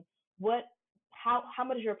apologizing, how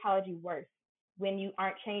much is your apology worth when you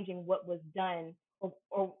aren't changing what was done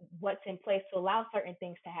or what's in place to allow certain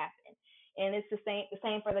things to happen? And it's the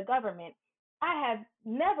same for the government. I have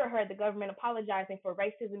never heard the government apologizing for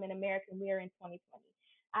racism in America. We are in 2020.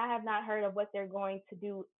 I have not heard of what they're going to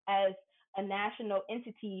do as a national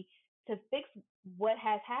entity to fix what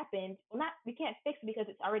has happened. Well, we can't fix it because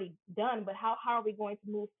it's already done, but how are we going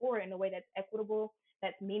to move forward in a way that's equitable,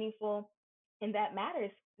 that's meaningful, and that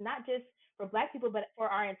matters, not just for Black people, but for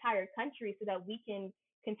our entire country, so that we can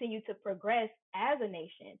continue to progress as a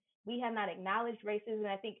nation. We have not acknowledged racism, and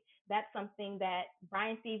I think that's something that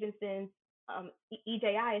Bryan Stevenson's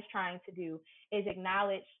EJI is trying to do, is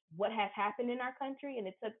acknowledge what has happened in our country, and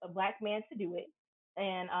it took a Black man to do it,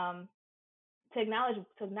 and to acknowledge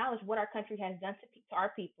what our country has done to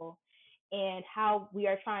our people and how we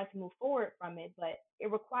are trying to move forward from it. But it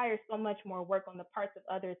requires so much more work on the parts of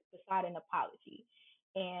others beside an apology.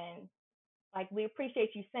 And like, we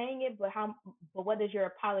appreciate you saying it, but what does your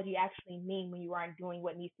apology actually mean when you aren't doing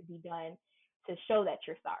what needs to be done to show that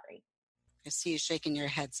you're sorry? I see you shaking your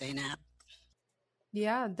head, Zainab.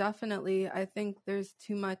 Yeah, definitely. I think there's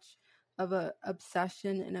too much of a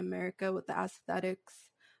obsession in America with the aesthetics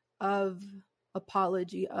of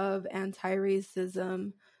apology, of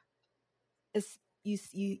anti-racism.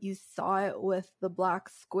 You saw it with the Black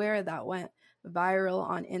Square that went viral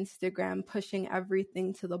on Instagram, pushing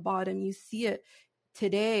everything to the bottom. You see it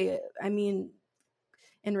today. I mean,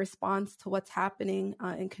 in response to what's happening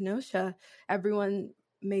in Kenosha, everyone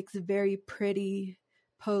makes very pretty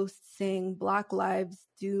posts saying Black lives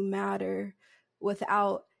do matter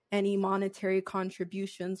without any monetary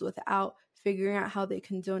contributions, without figuring out how they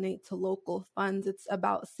can donate to local funds. It's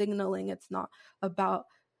about signaling. It's not about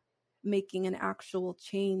making an actual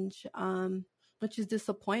change, which is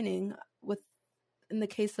disappointing. In the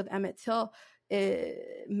case of Emmett Till,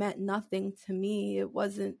 it meant nothing to me. It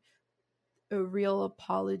wasn't a real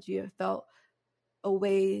apology. It felt a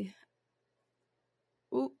way.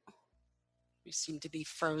 Ooh. We seem to be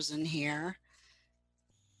frozen here.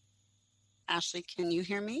 Ashley, can you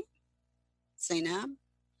hear me? Zainab?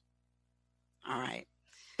 All right.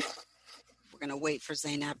 We're going to wait for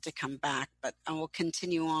Zainab to come back, but I will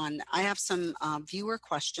continue on. I have some viewer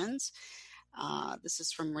questions. This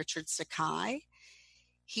is from Richard Sakai.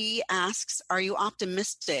 He asks, are you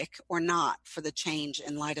optimistic or not for the change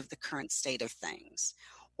in light of the current state of things?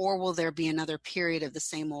 Or will there be another period of the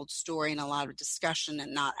same old story and a lot of discussion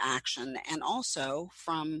and not action? And also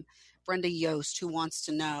from Brenda Yost, who wants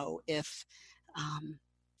to know if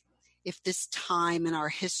this time in our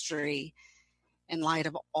history, in light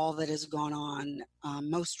of all that has gone on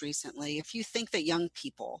most recently, if you think that young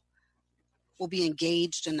people will be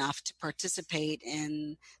engaged enough to participate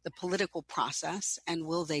in the political process, and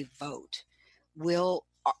will they vote?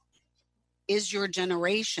 Is your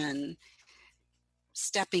generation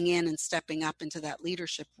stepping in and stepping up into that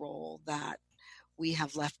leadership role that we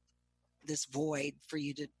have left this void for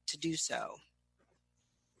you to do so?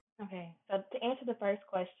 Okay, so to answer the first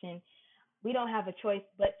question, we don't have a choice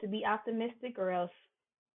but to be optimistic, or else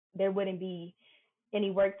there wouldn't be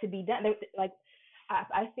any work to be done. Like,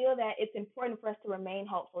 I feel that it's important for us to remain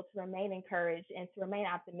hopeful, to remain encouraged, and to remain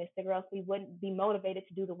optimistic, or else we wouldn't be motivated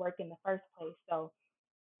to do the work in the first place. So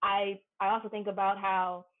I also think about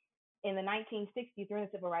how in the 1960s, during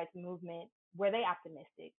the civil rights movement, were they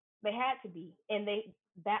optimistic? They had to be, and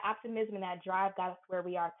that optimism and that drive got us where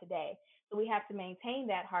we are today. So we have to maintain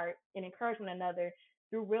that heart and encourage one another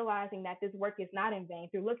through realizing that this work is not in vain,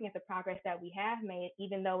 through looking at the progress that we have made,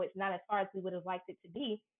 even though it's not as far as we would have liked it to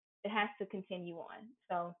be. It has to continue on.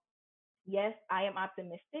 So yes, I am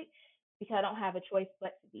optimistic because I don't have a choice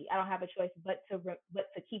but to be. I don't have a choice but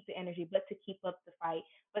to keep the energy, but to keep up the fight,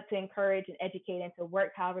 but to encourage and educate and to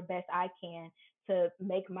work however best I can to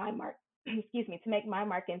make my mark. Excuse me, to make my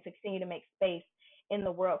mark and to continue to make space in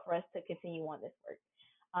the world for us to continue on this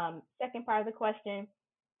work. Second part of the question,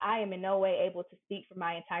 I am in no way able to speak for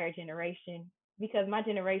my entire generation because my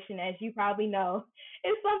generation, as you probably know,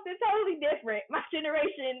 is something totally different. My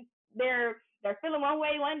generation, they're feeling one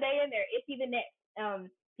way one day and they're iffy the next.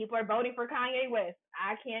 People are voting for Kanye West.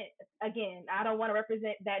 I don't want to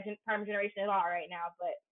represent that part of generation at all right now,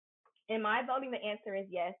 but am I voting? The answer is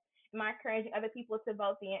yes. Am I encouraging other people to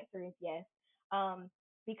vote? The answer is yes.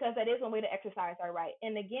 Because that is one way to exercise our right.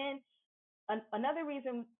 And again, another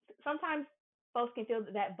reason, sometimes folks can feel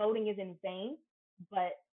that voting is in vain,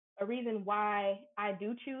 but a reason why I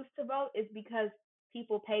do choose to vote is because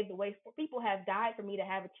people paved the way. People have died for me to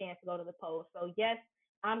have a chance to go to the polls. So yes,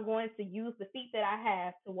 I'm going to use the feet that I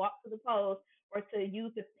have to walk to the polls, or to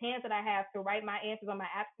use the pens that I have to write my answers on my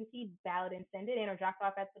absentee ballot and send it in or drop it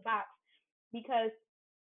off at the box. Because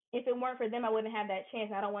if it weren't for them, I wouldn't have that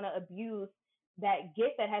chance. I don't want to abuse that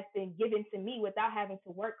gift that has been given to me without having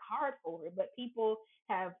to work hard for it. But people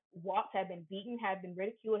have walked, have been beaten, have been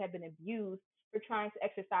ridiculed, have been abused for trying to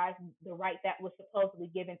exercise the right that was supposedly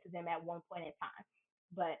given to them at one point in time.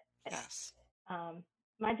 But yes,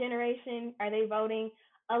 my generation, are they voting?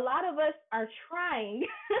 A lot of us are trying.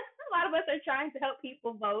 A lot of us are trying to help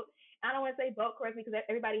people vote. I don't want to say vote correctly because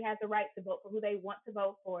everybody has the right to vote for who they want to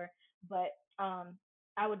vote for. But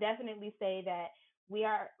I would definitely say that we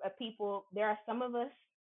are a people, there are some of us,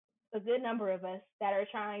 a good number of us, that are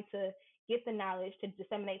trying to get the knowledge to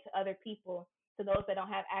disseminate to other people, to those that don't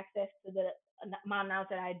have access to the amount of knowledge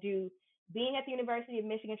that I do. Being at the University of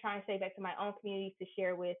Michigan, trying to stay back to my own community, to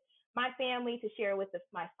share with my family, to share with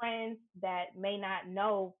my friends that may not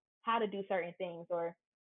know how to do certain things. Or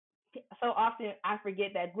so often I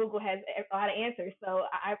forget that Google has a lot of answers. So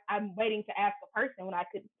I'm waiting to ask a person when I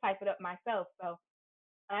could type it up myself. So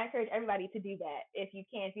I encourage everybody to do that. If you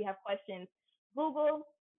can, if you have questions, Google,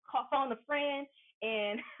 phone a friend,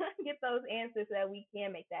 and get those answers so that we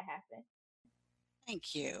can make that happen.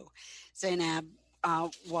 Thank you. Zainab,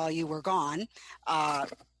 while you were gone,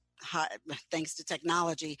 thanks to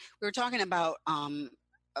technology, we were talking about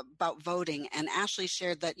voting, and Ashley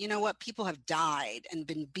shared that, you know what, people have died and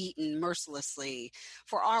been beaten mercilessly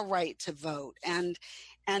for our right to vote. And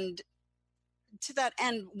to that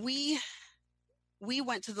end, we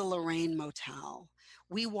went to the Lorraine Motel.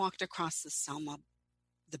 We walked across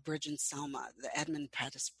the bridge in Selma, the Edmund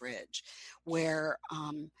Pettus Bridge, where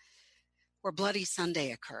Bloody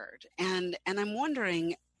Sunday occurred. And I'm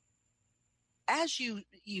wondering, as you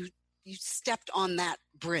stepped on that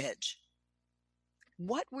bridge,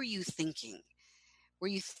 what were you thinking? Were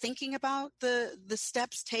you thinking about the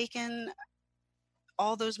steps taken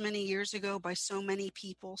all those many years ago by so many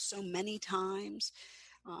people, so many times,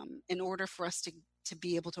 in order for us to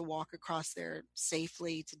be able to walk across there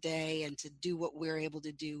safely today and to do what we're able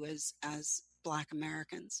to do as Black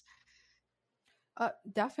Americans?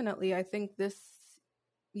 Definitely. I think this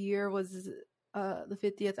year was the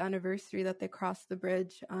 50th anniversary that they crossed the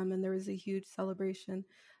bridge, and there was a huge celebration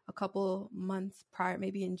a couple months prior,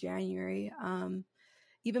 maybe in January.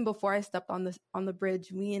 Even before I stepped on the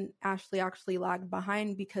bridge, me and Ashley actually lagged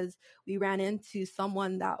behind because we ran into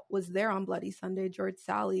someone that was there on Bloody Sunday, George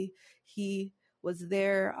Sally. He was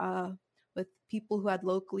there with people who had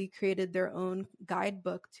locally created their own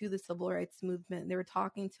guidebook to the civil rights movement. They were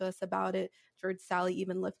talking to us about it. George Sally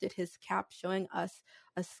even lifted his cap, showing us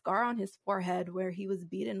a scar on his forehead where he was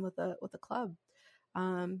beaten with a club.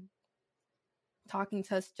 Talking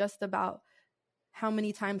to us just about how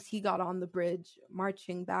many times he got on the bridge,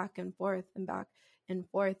 marching back and forth and back and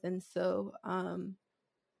forth. And so,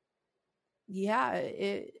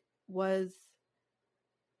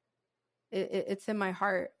 it's in my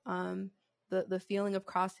heart. The feeling of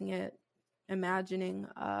crossing it, imagining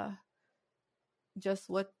just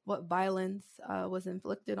what violence was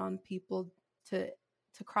inflicted on people to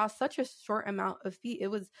cross such a short amount of feet.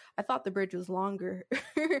 I thought the bridge was longer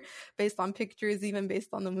based on pictures, even based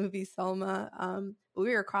on the movie Selma. But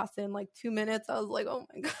we were crossing in like 2 minutes. I was like, oh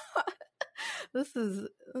my God, this is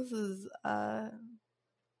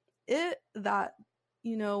it that,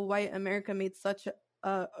 white America made such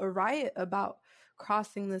a riot about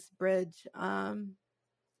crossing this bridge.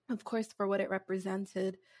 Of course, for what it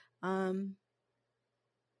represented.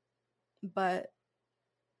 But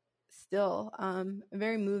still,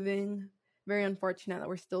 very moving, very unfortunate that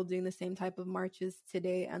we're still doing the same type of marches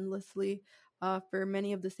today endlessly for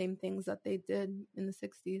many of the same things that they did in the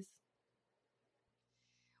 60s.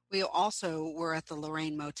 We also were at the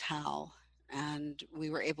Lorraine Motel, and we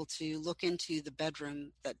were able to look into the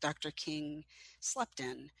bedroom that Dr. King slept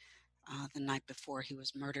in the night before he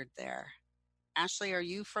was murdered there. Ashley, are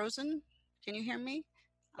you frozen? Can you hear me?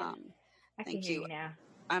 Yes, I can hear you now.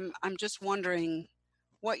 I'm just wondering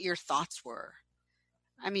what your thoughts were.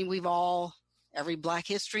 I mean, every Black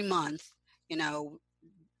History Month,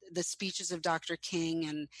 the speeches of Dr.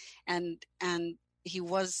 King and he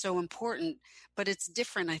was so important, but it's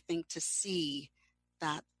different, I think, to see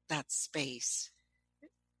that space.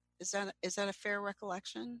 Is that a fair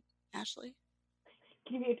recollection, Ashley?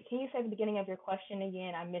 Can you say the beginning of your question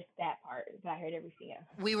again? I missed that part, but I heard everything else.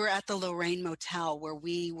 We were at the Lorraine Motel where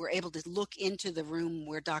we were able to look into the room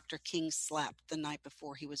where Dr. King slept the night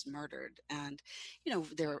before he was murdered. And,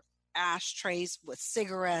 there were ashtrays with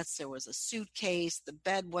cigarettes. There was a suitcase. The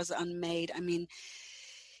bed was unmade. I mean,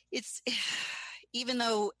 it's even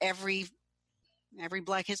though every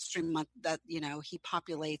Black History Month that, he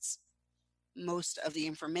populates most of the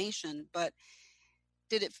information, but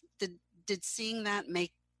did seeing that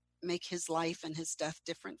make his life and his death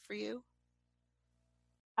different for you?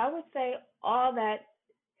 I would say all that,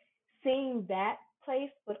 seeing that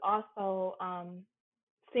place, but also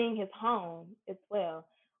seeing his home as well,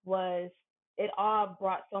 it all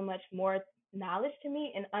brought so much more knowledge to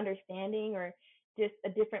me and understanding, or just a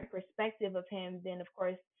different perspective of him than, of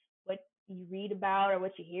course, what you read about or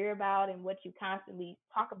what you hear about and what you constantly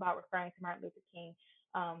talk about referring to Martin Luther King.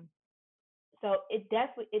 So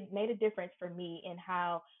it made a difference for me in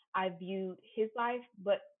how I viewed his life,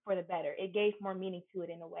 but for the better. It gave more meaning to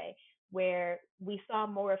it in a way where we saw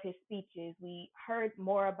more of his speeches. We heard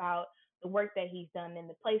more about the work that he's done and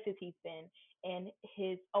the places he's been and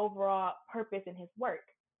his overall purpose in his work.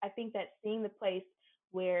 I think that seeing the place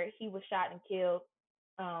where he was shot and killed,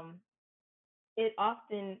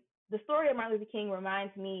 the story of Martin Luther King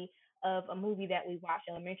reminds me of a movie that we watched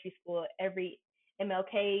in elementary school every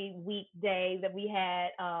MLK weekday that we had,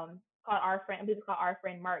 called Our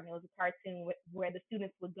Friend Martin. It was a cartoon where the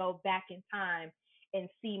students would go back in time and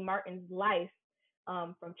see Martin's life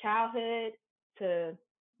from childhood to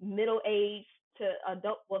middle age to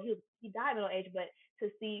adult. Well, he died middle age, but to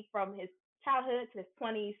see from his childhood to his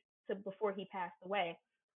 20s to before he passed away.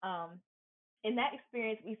 In that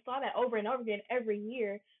experience, we saw that over and over again every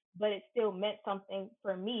year, but it still meant something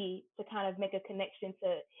for me to kind of make a connection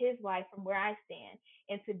to his life from where I stand,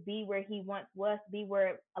 and to be where he once was, be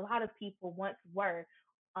where a lot of people once were,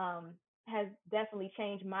 has definitely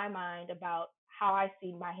changed my mind about how I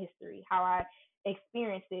see my history, how I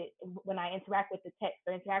experience it when I interact with the text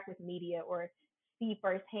or interact with media or see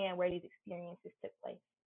firsthand where these experiences took place.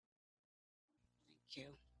 Thank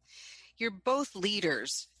you. You're both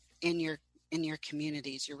leaders in your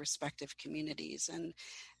communities, your respective communities. And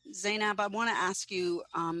Zainab, I want to ask you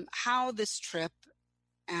how this trip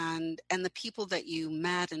and the people that you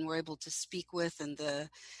met and were able to speak with, and the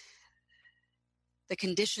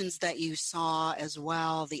conditions that you saw as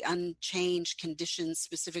well, the unchanged conditions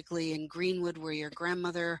specifically in Greenwood where your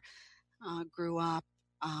grandmother grew up.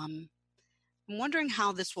 I'm wondering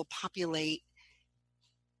how this will populate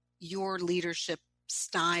your leadership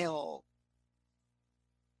style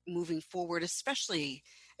moving forward, especially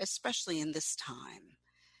in this time.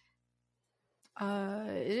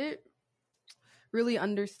 It really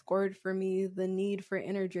underscored for me the need for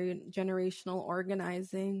intergenerational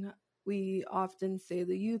organizing. We often say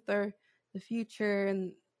the youth are the future,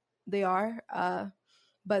 and they are,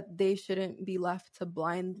 but they shouldn't be left to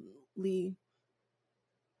blindly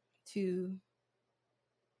to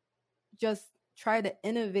just try to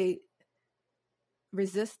innovate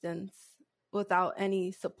resistance without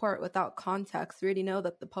any support, without context. We already know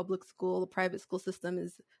that the public school, the private school system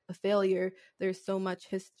is a failure. There's so much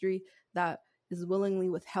history that is willingly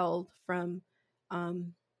withheld from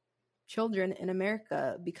children in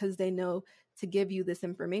America because they know to give you this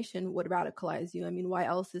information would radicalize you. I mean, why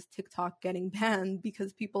else is TikTok getting banned?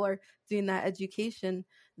 Because people are doing that education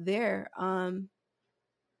there.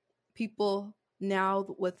 People now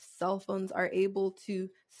with cell phones are able to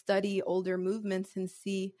study older movements and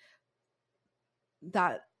see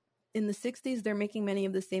that in the 60s, they're making many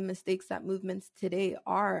of the same mistakes that movements today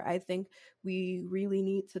are. I think we really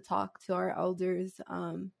need to talk to our elders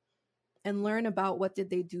and learn about what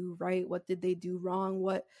did they do right, what did they do wrong,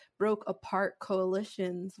 what broke apart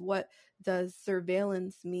coalitions, what does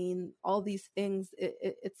surveillance mean, all these things.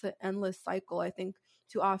 It's an endless cycle. I think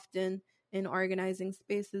too often in organizing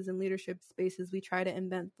spaces and leadership spaces, we try to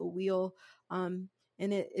invent the wheel, and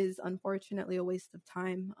it is unfortunately a waste of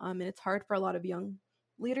time. And it's hard for a lot of young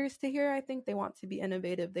leaders to hear. I think they want to be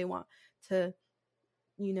innovative. They want to,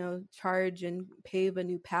 charge and pave a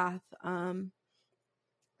new path,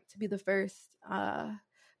 to be the first.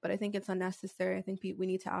 But I think it's unnecessary. I think we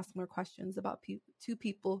need to ask more questions about two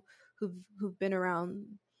people who've been around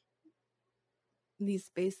these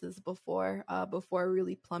spaces before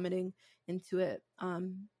really plummeting into it. I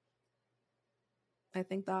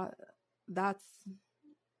think that's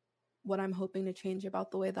what I'm hoping to change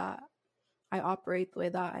about the way that I operate, the way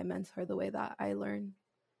that I mentor, the way that I learn.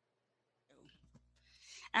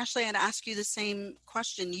 Ashley, I'd ask you the same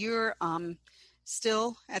question. You're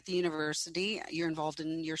still at the university. You're involved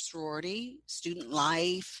in your sorority, student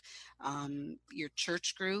life, your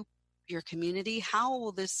church group, your community. How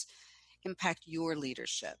will this impact your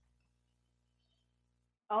leadership?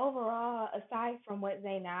 Overall, aside from what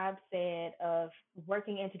Zainab said of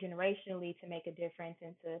working intergenerationally to make a difference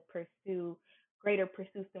and to pursue greater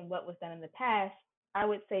pursuits than what was done in the past, I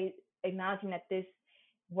would say acknowledging that this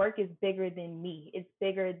work is bigger than me. It's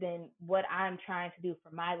bigger than what I'm trying to do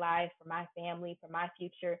for my life, for my family, for my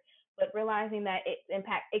future, but realizing that it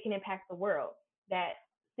can impact the world, that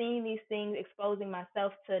seeing these things, exposing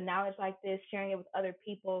myself to knowledge like this, sharing it with other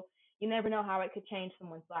people, you never know how it could change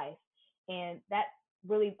someone's life. And that's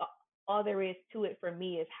really all there is to it for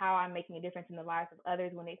me, is how I'm making a difference in the lives of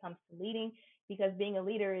others when it comes to leading. Because being a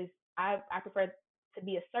leader is, I prefer to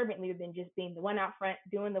be a servant leader than just being the one out front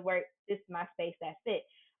doing the work. This is my space, that's it.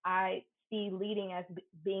 I see leading as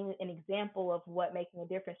being an example of what making a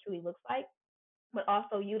difference truly looks like, but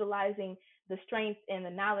also utilizing the strength and the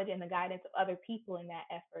knowledge and the guidance of other people in that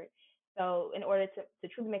effort. So in order to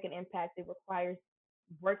truly make an impact, it requires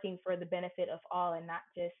working for the benefit of all and not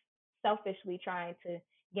just selfishly trying to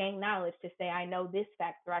gain knowledge to say, I know this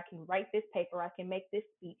fact, or I can write this paper, or I can make this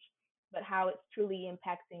speech, but how it's truly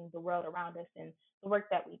impacting the world around us and the work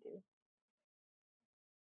that we do.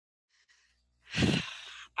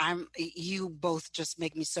 You both just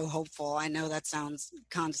make me so hopeful. I know that sounds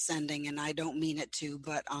condescending and I don't mean it to,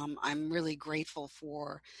 but I'm really grateful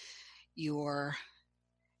for your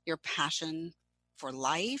passion for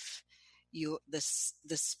life, the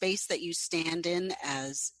space that you stand in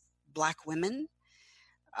as Black women,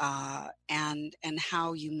 and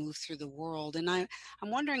how you move through the world. And I'm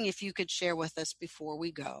wondering if you could share with us before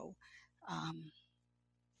we go,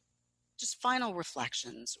 just final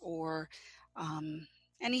reflections or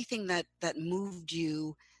anything that moved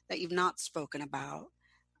you that you've not spoken about,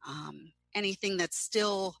 anything that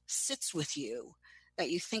still sits with you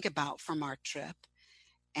that you think about from our trip,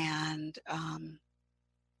 and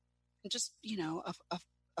just,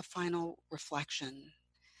 a final reflection,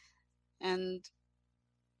 and,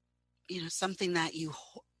 something that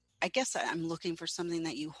I guess I'm looking for something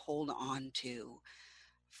that you hold on to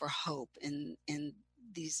for hope in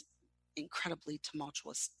these incredibly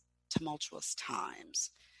tumultuous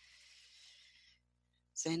times.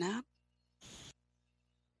 Zainab?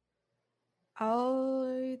 I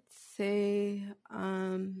would say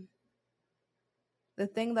the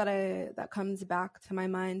thing that comes back to my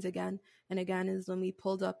mind again and again is when we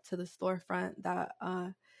pulled up to the storefront that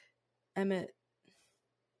Emmett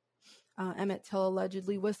Till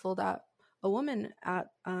allegedly whistled at a woman at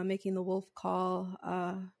making the wolf call,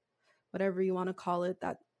 whatever you want to call it.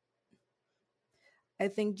 That I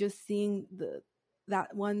think just seeing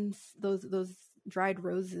those dried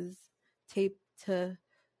roses taped to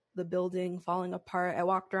the building falling apart. I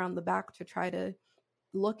walked around the back to try to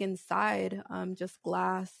look inside, just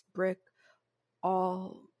glass, brick,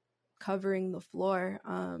 all covering the floor.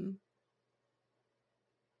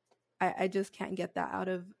 I just can't get that out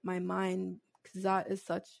of my mind because that is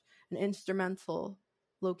such an instrumental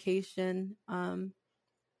location, to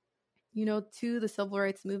the civil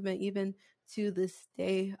rights movement, even to this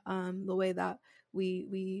day, the way that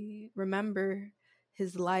we remember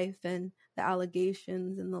his life and the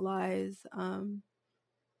allegations and the lies.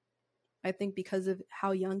 I think because of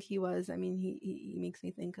how young he was, I mean, he makes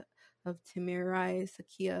me think of Tamir Rice,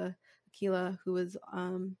 Akila, who was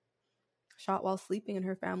shot while sleeping in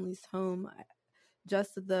her family's home.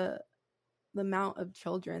 Just the amount of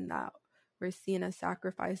children that were seen as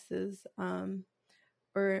sacrifices,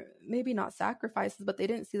 or maybe not sacrifices, but they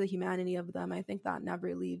didn't see the humanity of them. I think that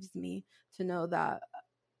never leaves me, to know that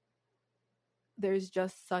there's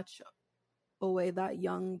just such a way that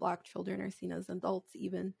young Black children are seen as adults,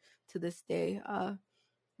 even to this day,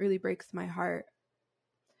 really breaks my heart.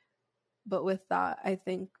 But with that, I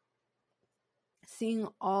think visiting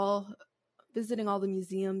all the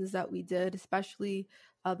museums that we did, especially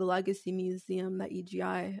the Legacy Museum that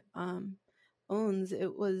EGI owns,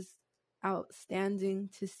 it was outstanding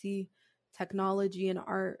to see technology and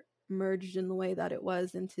art merged in the way that it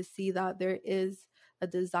was, and to see that there is a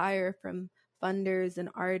desire from funders and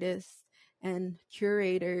artists and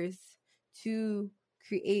curators to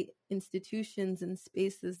create institutions and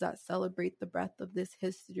spaces that celebrate the breadth of this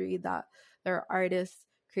history, that there are artists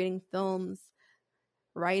creating films,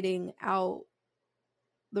 writing out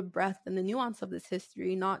the breadth and the nuance of this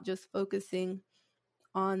history, not just focusing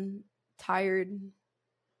on tired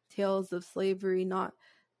tales of slavery, not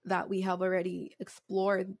that we have already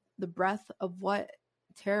explored the breadth of what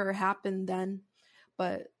terror happened then,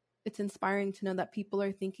 but it's inspiring to know that people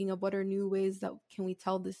are thinking of what are new ways that can we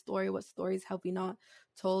tell this story, what stories have we not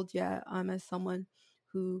told yet. As someone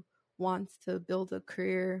who wants to build a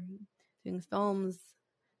career doing films,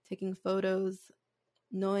 taking photos,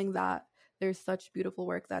 knowing that there's such beautiful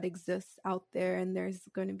work that exists out there, and there's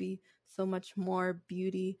going to be so much more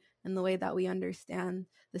beauty in the way that we understand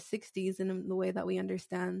the 60s and in the way that we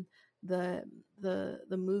understand the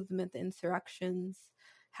movement, the insurrections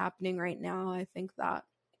happening right now. I think that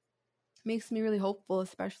makes me really hopeful,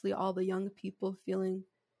 especially all the young people feeling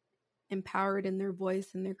empowered in their voice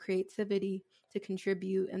and their creativity to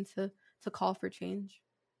contribute and to call for change.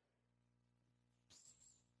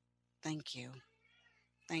 Thank you.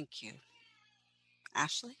 Thank you.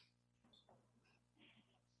 Ashley?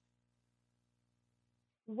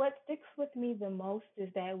 What sticks with me the most is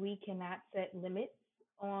that we cannot set limits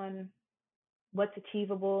on what's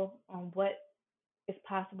achievable, on what is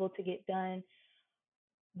possible to get done.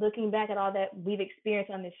 Looking back at all that we've experienced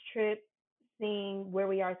on this trip, seeing where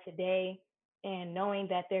we are today, and knowing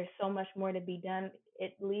that there's so much more to be done,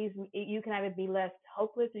 it leaves you can either be less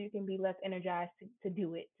hopeless or you can be less energized to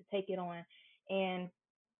do it, to take it on. And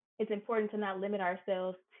it's important to not limit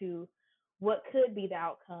ourselves to what could be the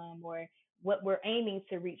outcome or what we're aiming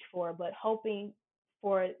to reach for, but hoping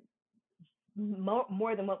for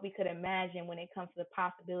more than what we could imagine when it comes to the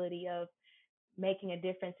possibility of making a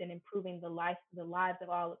difference and improving the lives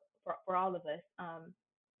of for all of us.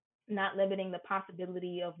 Not limiting the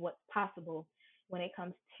possibility of what's possible when it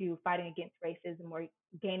comes to fighting against racism or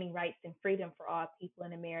gaining rights and freedom for all people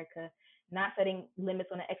in America. Not setting limits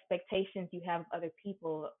on the expectations you have of other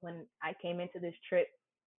people. When I came into this trip,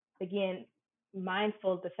 again,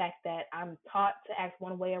 mindful of the fact that I'm taught to act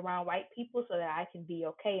one way around white people so that I can be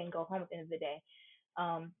okay and go home at the end of the day.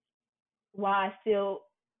 While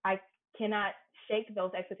I cannot shake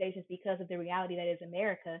those expectations because of the reality that is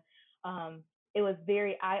America, it was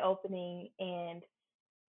very eye-opening, and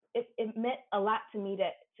it meant a lot to me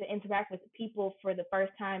to interact with people for the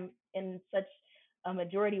first time in such a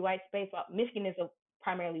majority white space. Well, Michigan is a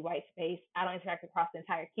primarily white space. I don't interact across the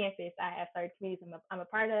entire campus. I have certain communities I'm a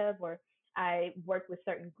part of, or I work with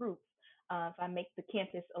certain groups. So I make the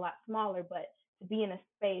campus a lot smaller, but to be in a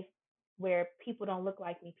space where people don't look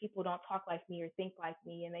like me, people don't talk like me or think like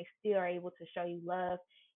me, and they still are able to show you love,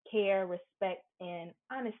 care, respect, and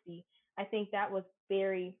honesty. I think that was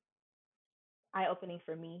very eye-opening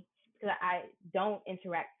for me, because I don't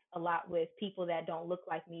interact a lot with people that don't look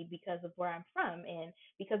like me because of where I'm from. And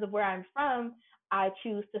because of where I'm from, I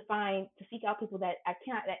choose to seek out people that I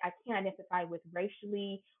can't identify with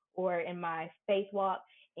racially or in my faith walk,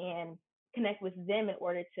 and connect with them in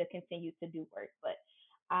order to continue to do work. But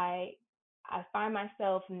I find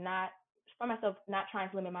myself not trying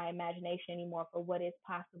to limit my imagination anymore for what is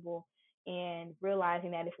possible, and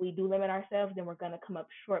realizing that if we do limit ourselves, then we're going to come up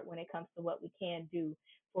short when it comes to what we can do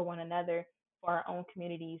for one another, for our own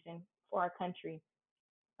communities, and for our country.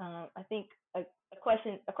 I think a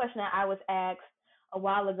question that I was asked a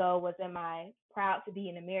while ago was, am I proud to be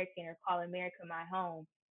an American or call America my home?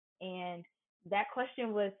 And that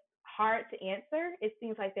question was hard to answer. It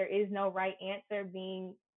seems like there is no right answer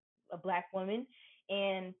being a Black woman.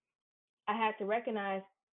 And I had to recognize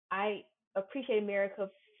I appreciate America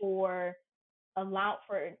for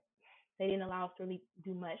they didn't allow us to really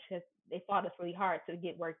do much because they fought us really hard to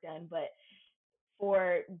get work done, but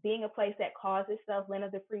for being a place that calls itself land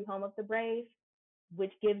of the free, home of the brave,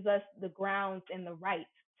 which gives us the grounds and the right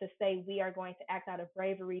to say we are going to act out of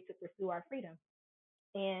bravery to pursue our freedom.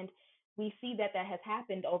 And we see that has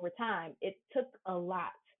happened over time. It took a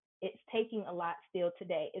lot. It's taking a lot still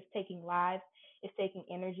today. It's taking lives, it's taking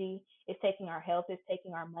energy, it's taking our health, it's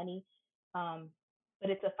taking our money. But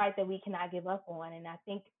it's a fight that we cannot give up on. And I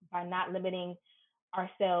think by not limiting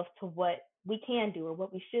ourselves to what we can do or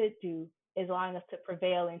what we should do is allowing us to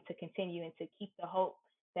prevail and to continue and to keep the hope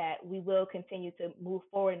that we will continue to move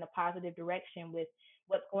forward in a positive direction with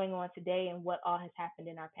what's going on today and what all has happened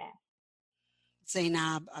in our past.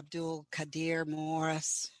 Zainab Abdul Qadir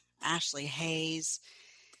Morris, Ashley Hayes,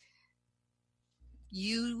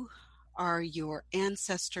 you are your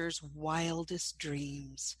ancestors' wildest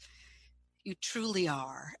dreams. You truly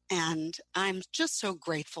are. And I'm just so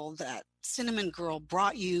grateful that Cinnamon Girl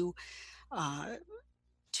brought you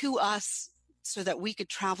to us so that we could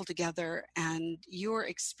travel together, and your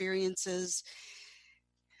experiences,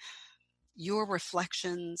 your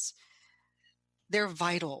reflections, they're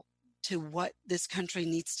vital to what this country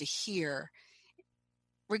needs to hear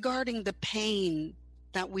regarding the pain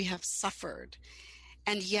that we have suffered.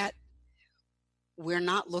 And yet we're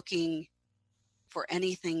not looking for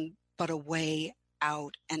anything but a way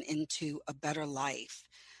out and into a better life.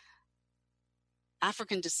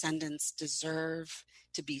 African descendants deserve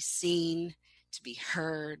to be seen, to be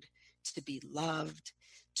heard, to be loved,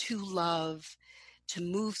 to love, to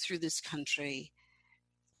move through this country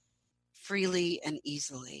freely and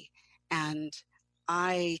easily. And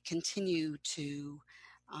I continue to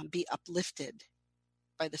be uplifted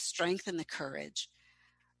by the strength and the courage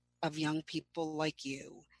of young people like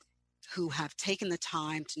you who have taken the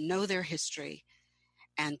time to know their history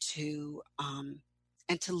and to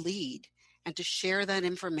lead and to share that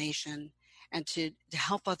information and to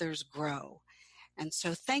help others grow. And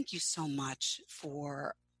so thank you so much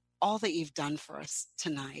for all that you've done for us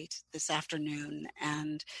tonight, this afternoon,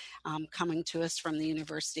 and coming to us from the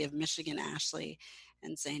University of Michigan, Ashley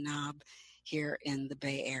and Zainab here in the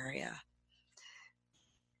Bay Area.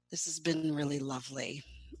 This has been really lovely.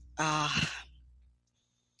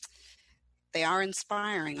 They are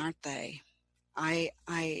inspiring, aren't they? I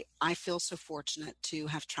feel so fortunate to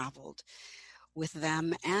have traveled with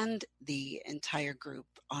them and the entire group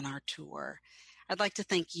on our tour. I'd like to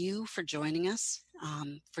thank you for joining us,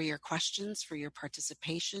 for your questions, for your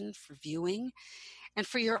participation, for viewing, and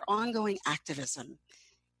for your ongoing activism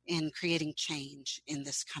in creating change in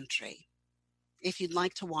this country. If you'd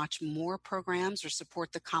like to watch more programs or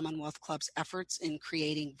support the Commonwealth Club's efforts in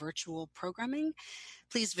creating virtual programming,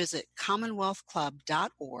 please visit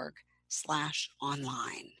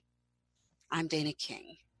commonwealthclub.org/online. I'm Dana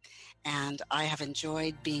King, and I have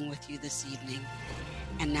enjoyed being with you this evening.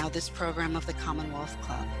 And now this program of the Commonwealth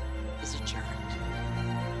Club is adjourned.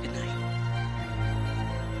 Good night.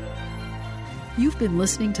 You've been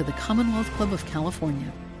listening to the Commonwealth Club of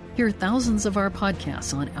California. Hear thousands of our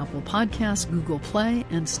podcasts on Apple Podcasts, Google Play,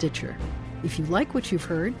 and Stitcher. If you like what you've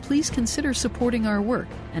heard, please consider supporting our work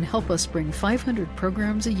and help us bring 500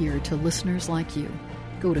 programs a year to listeners like you.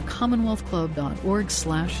 Go to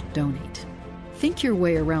commonwealthclub.org/donate. Think your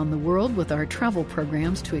way around the world with our travel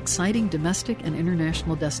programs to exciting domestic and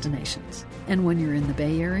international destinations. And when you're in the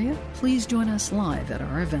Bay Area, please join us live at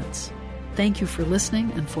our events. Thank you for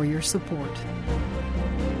listening and for your support.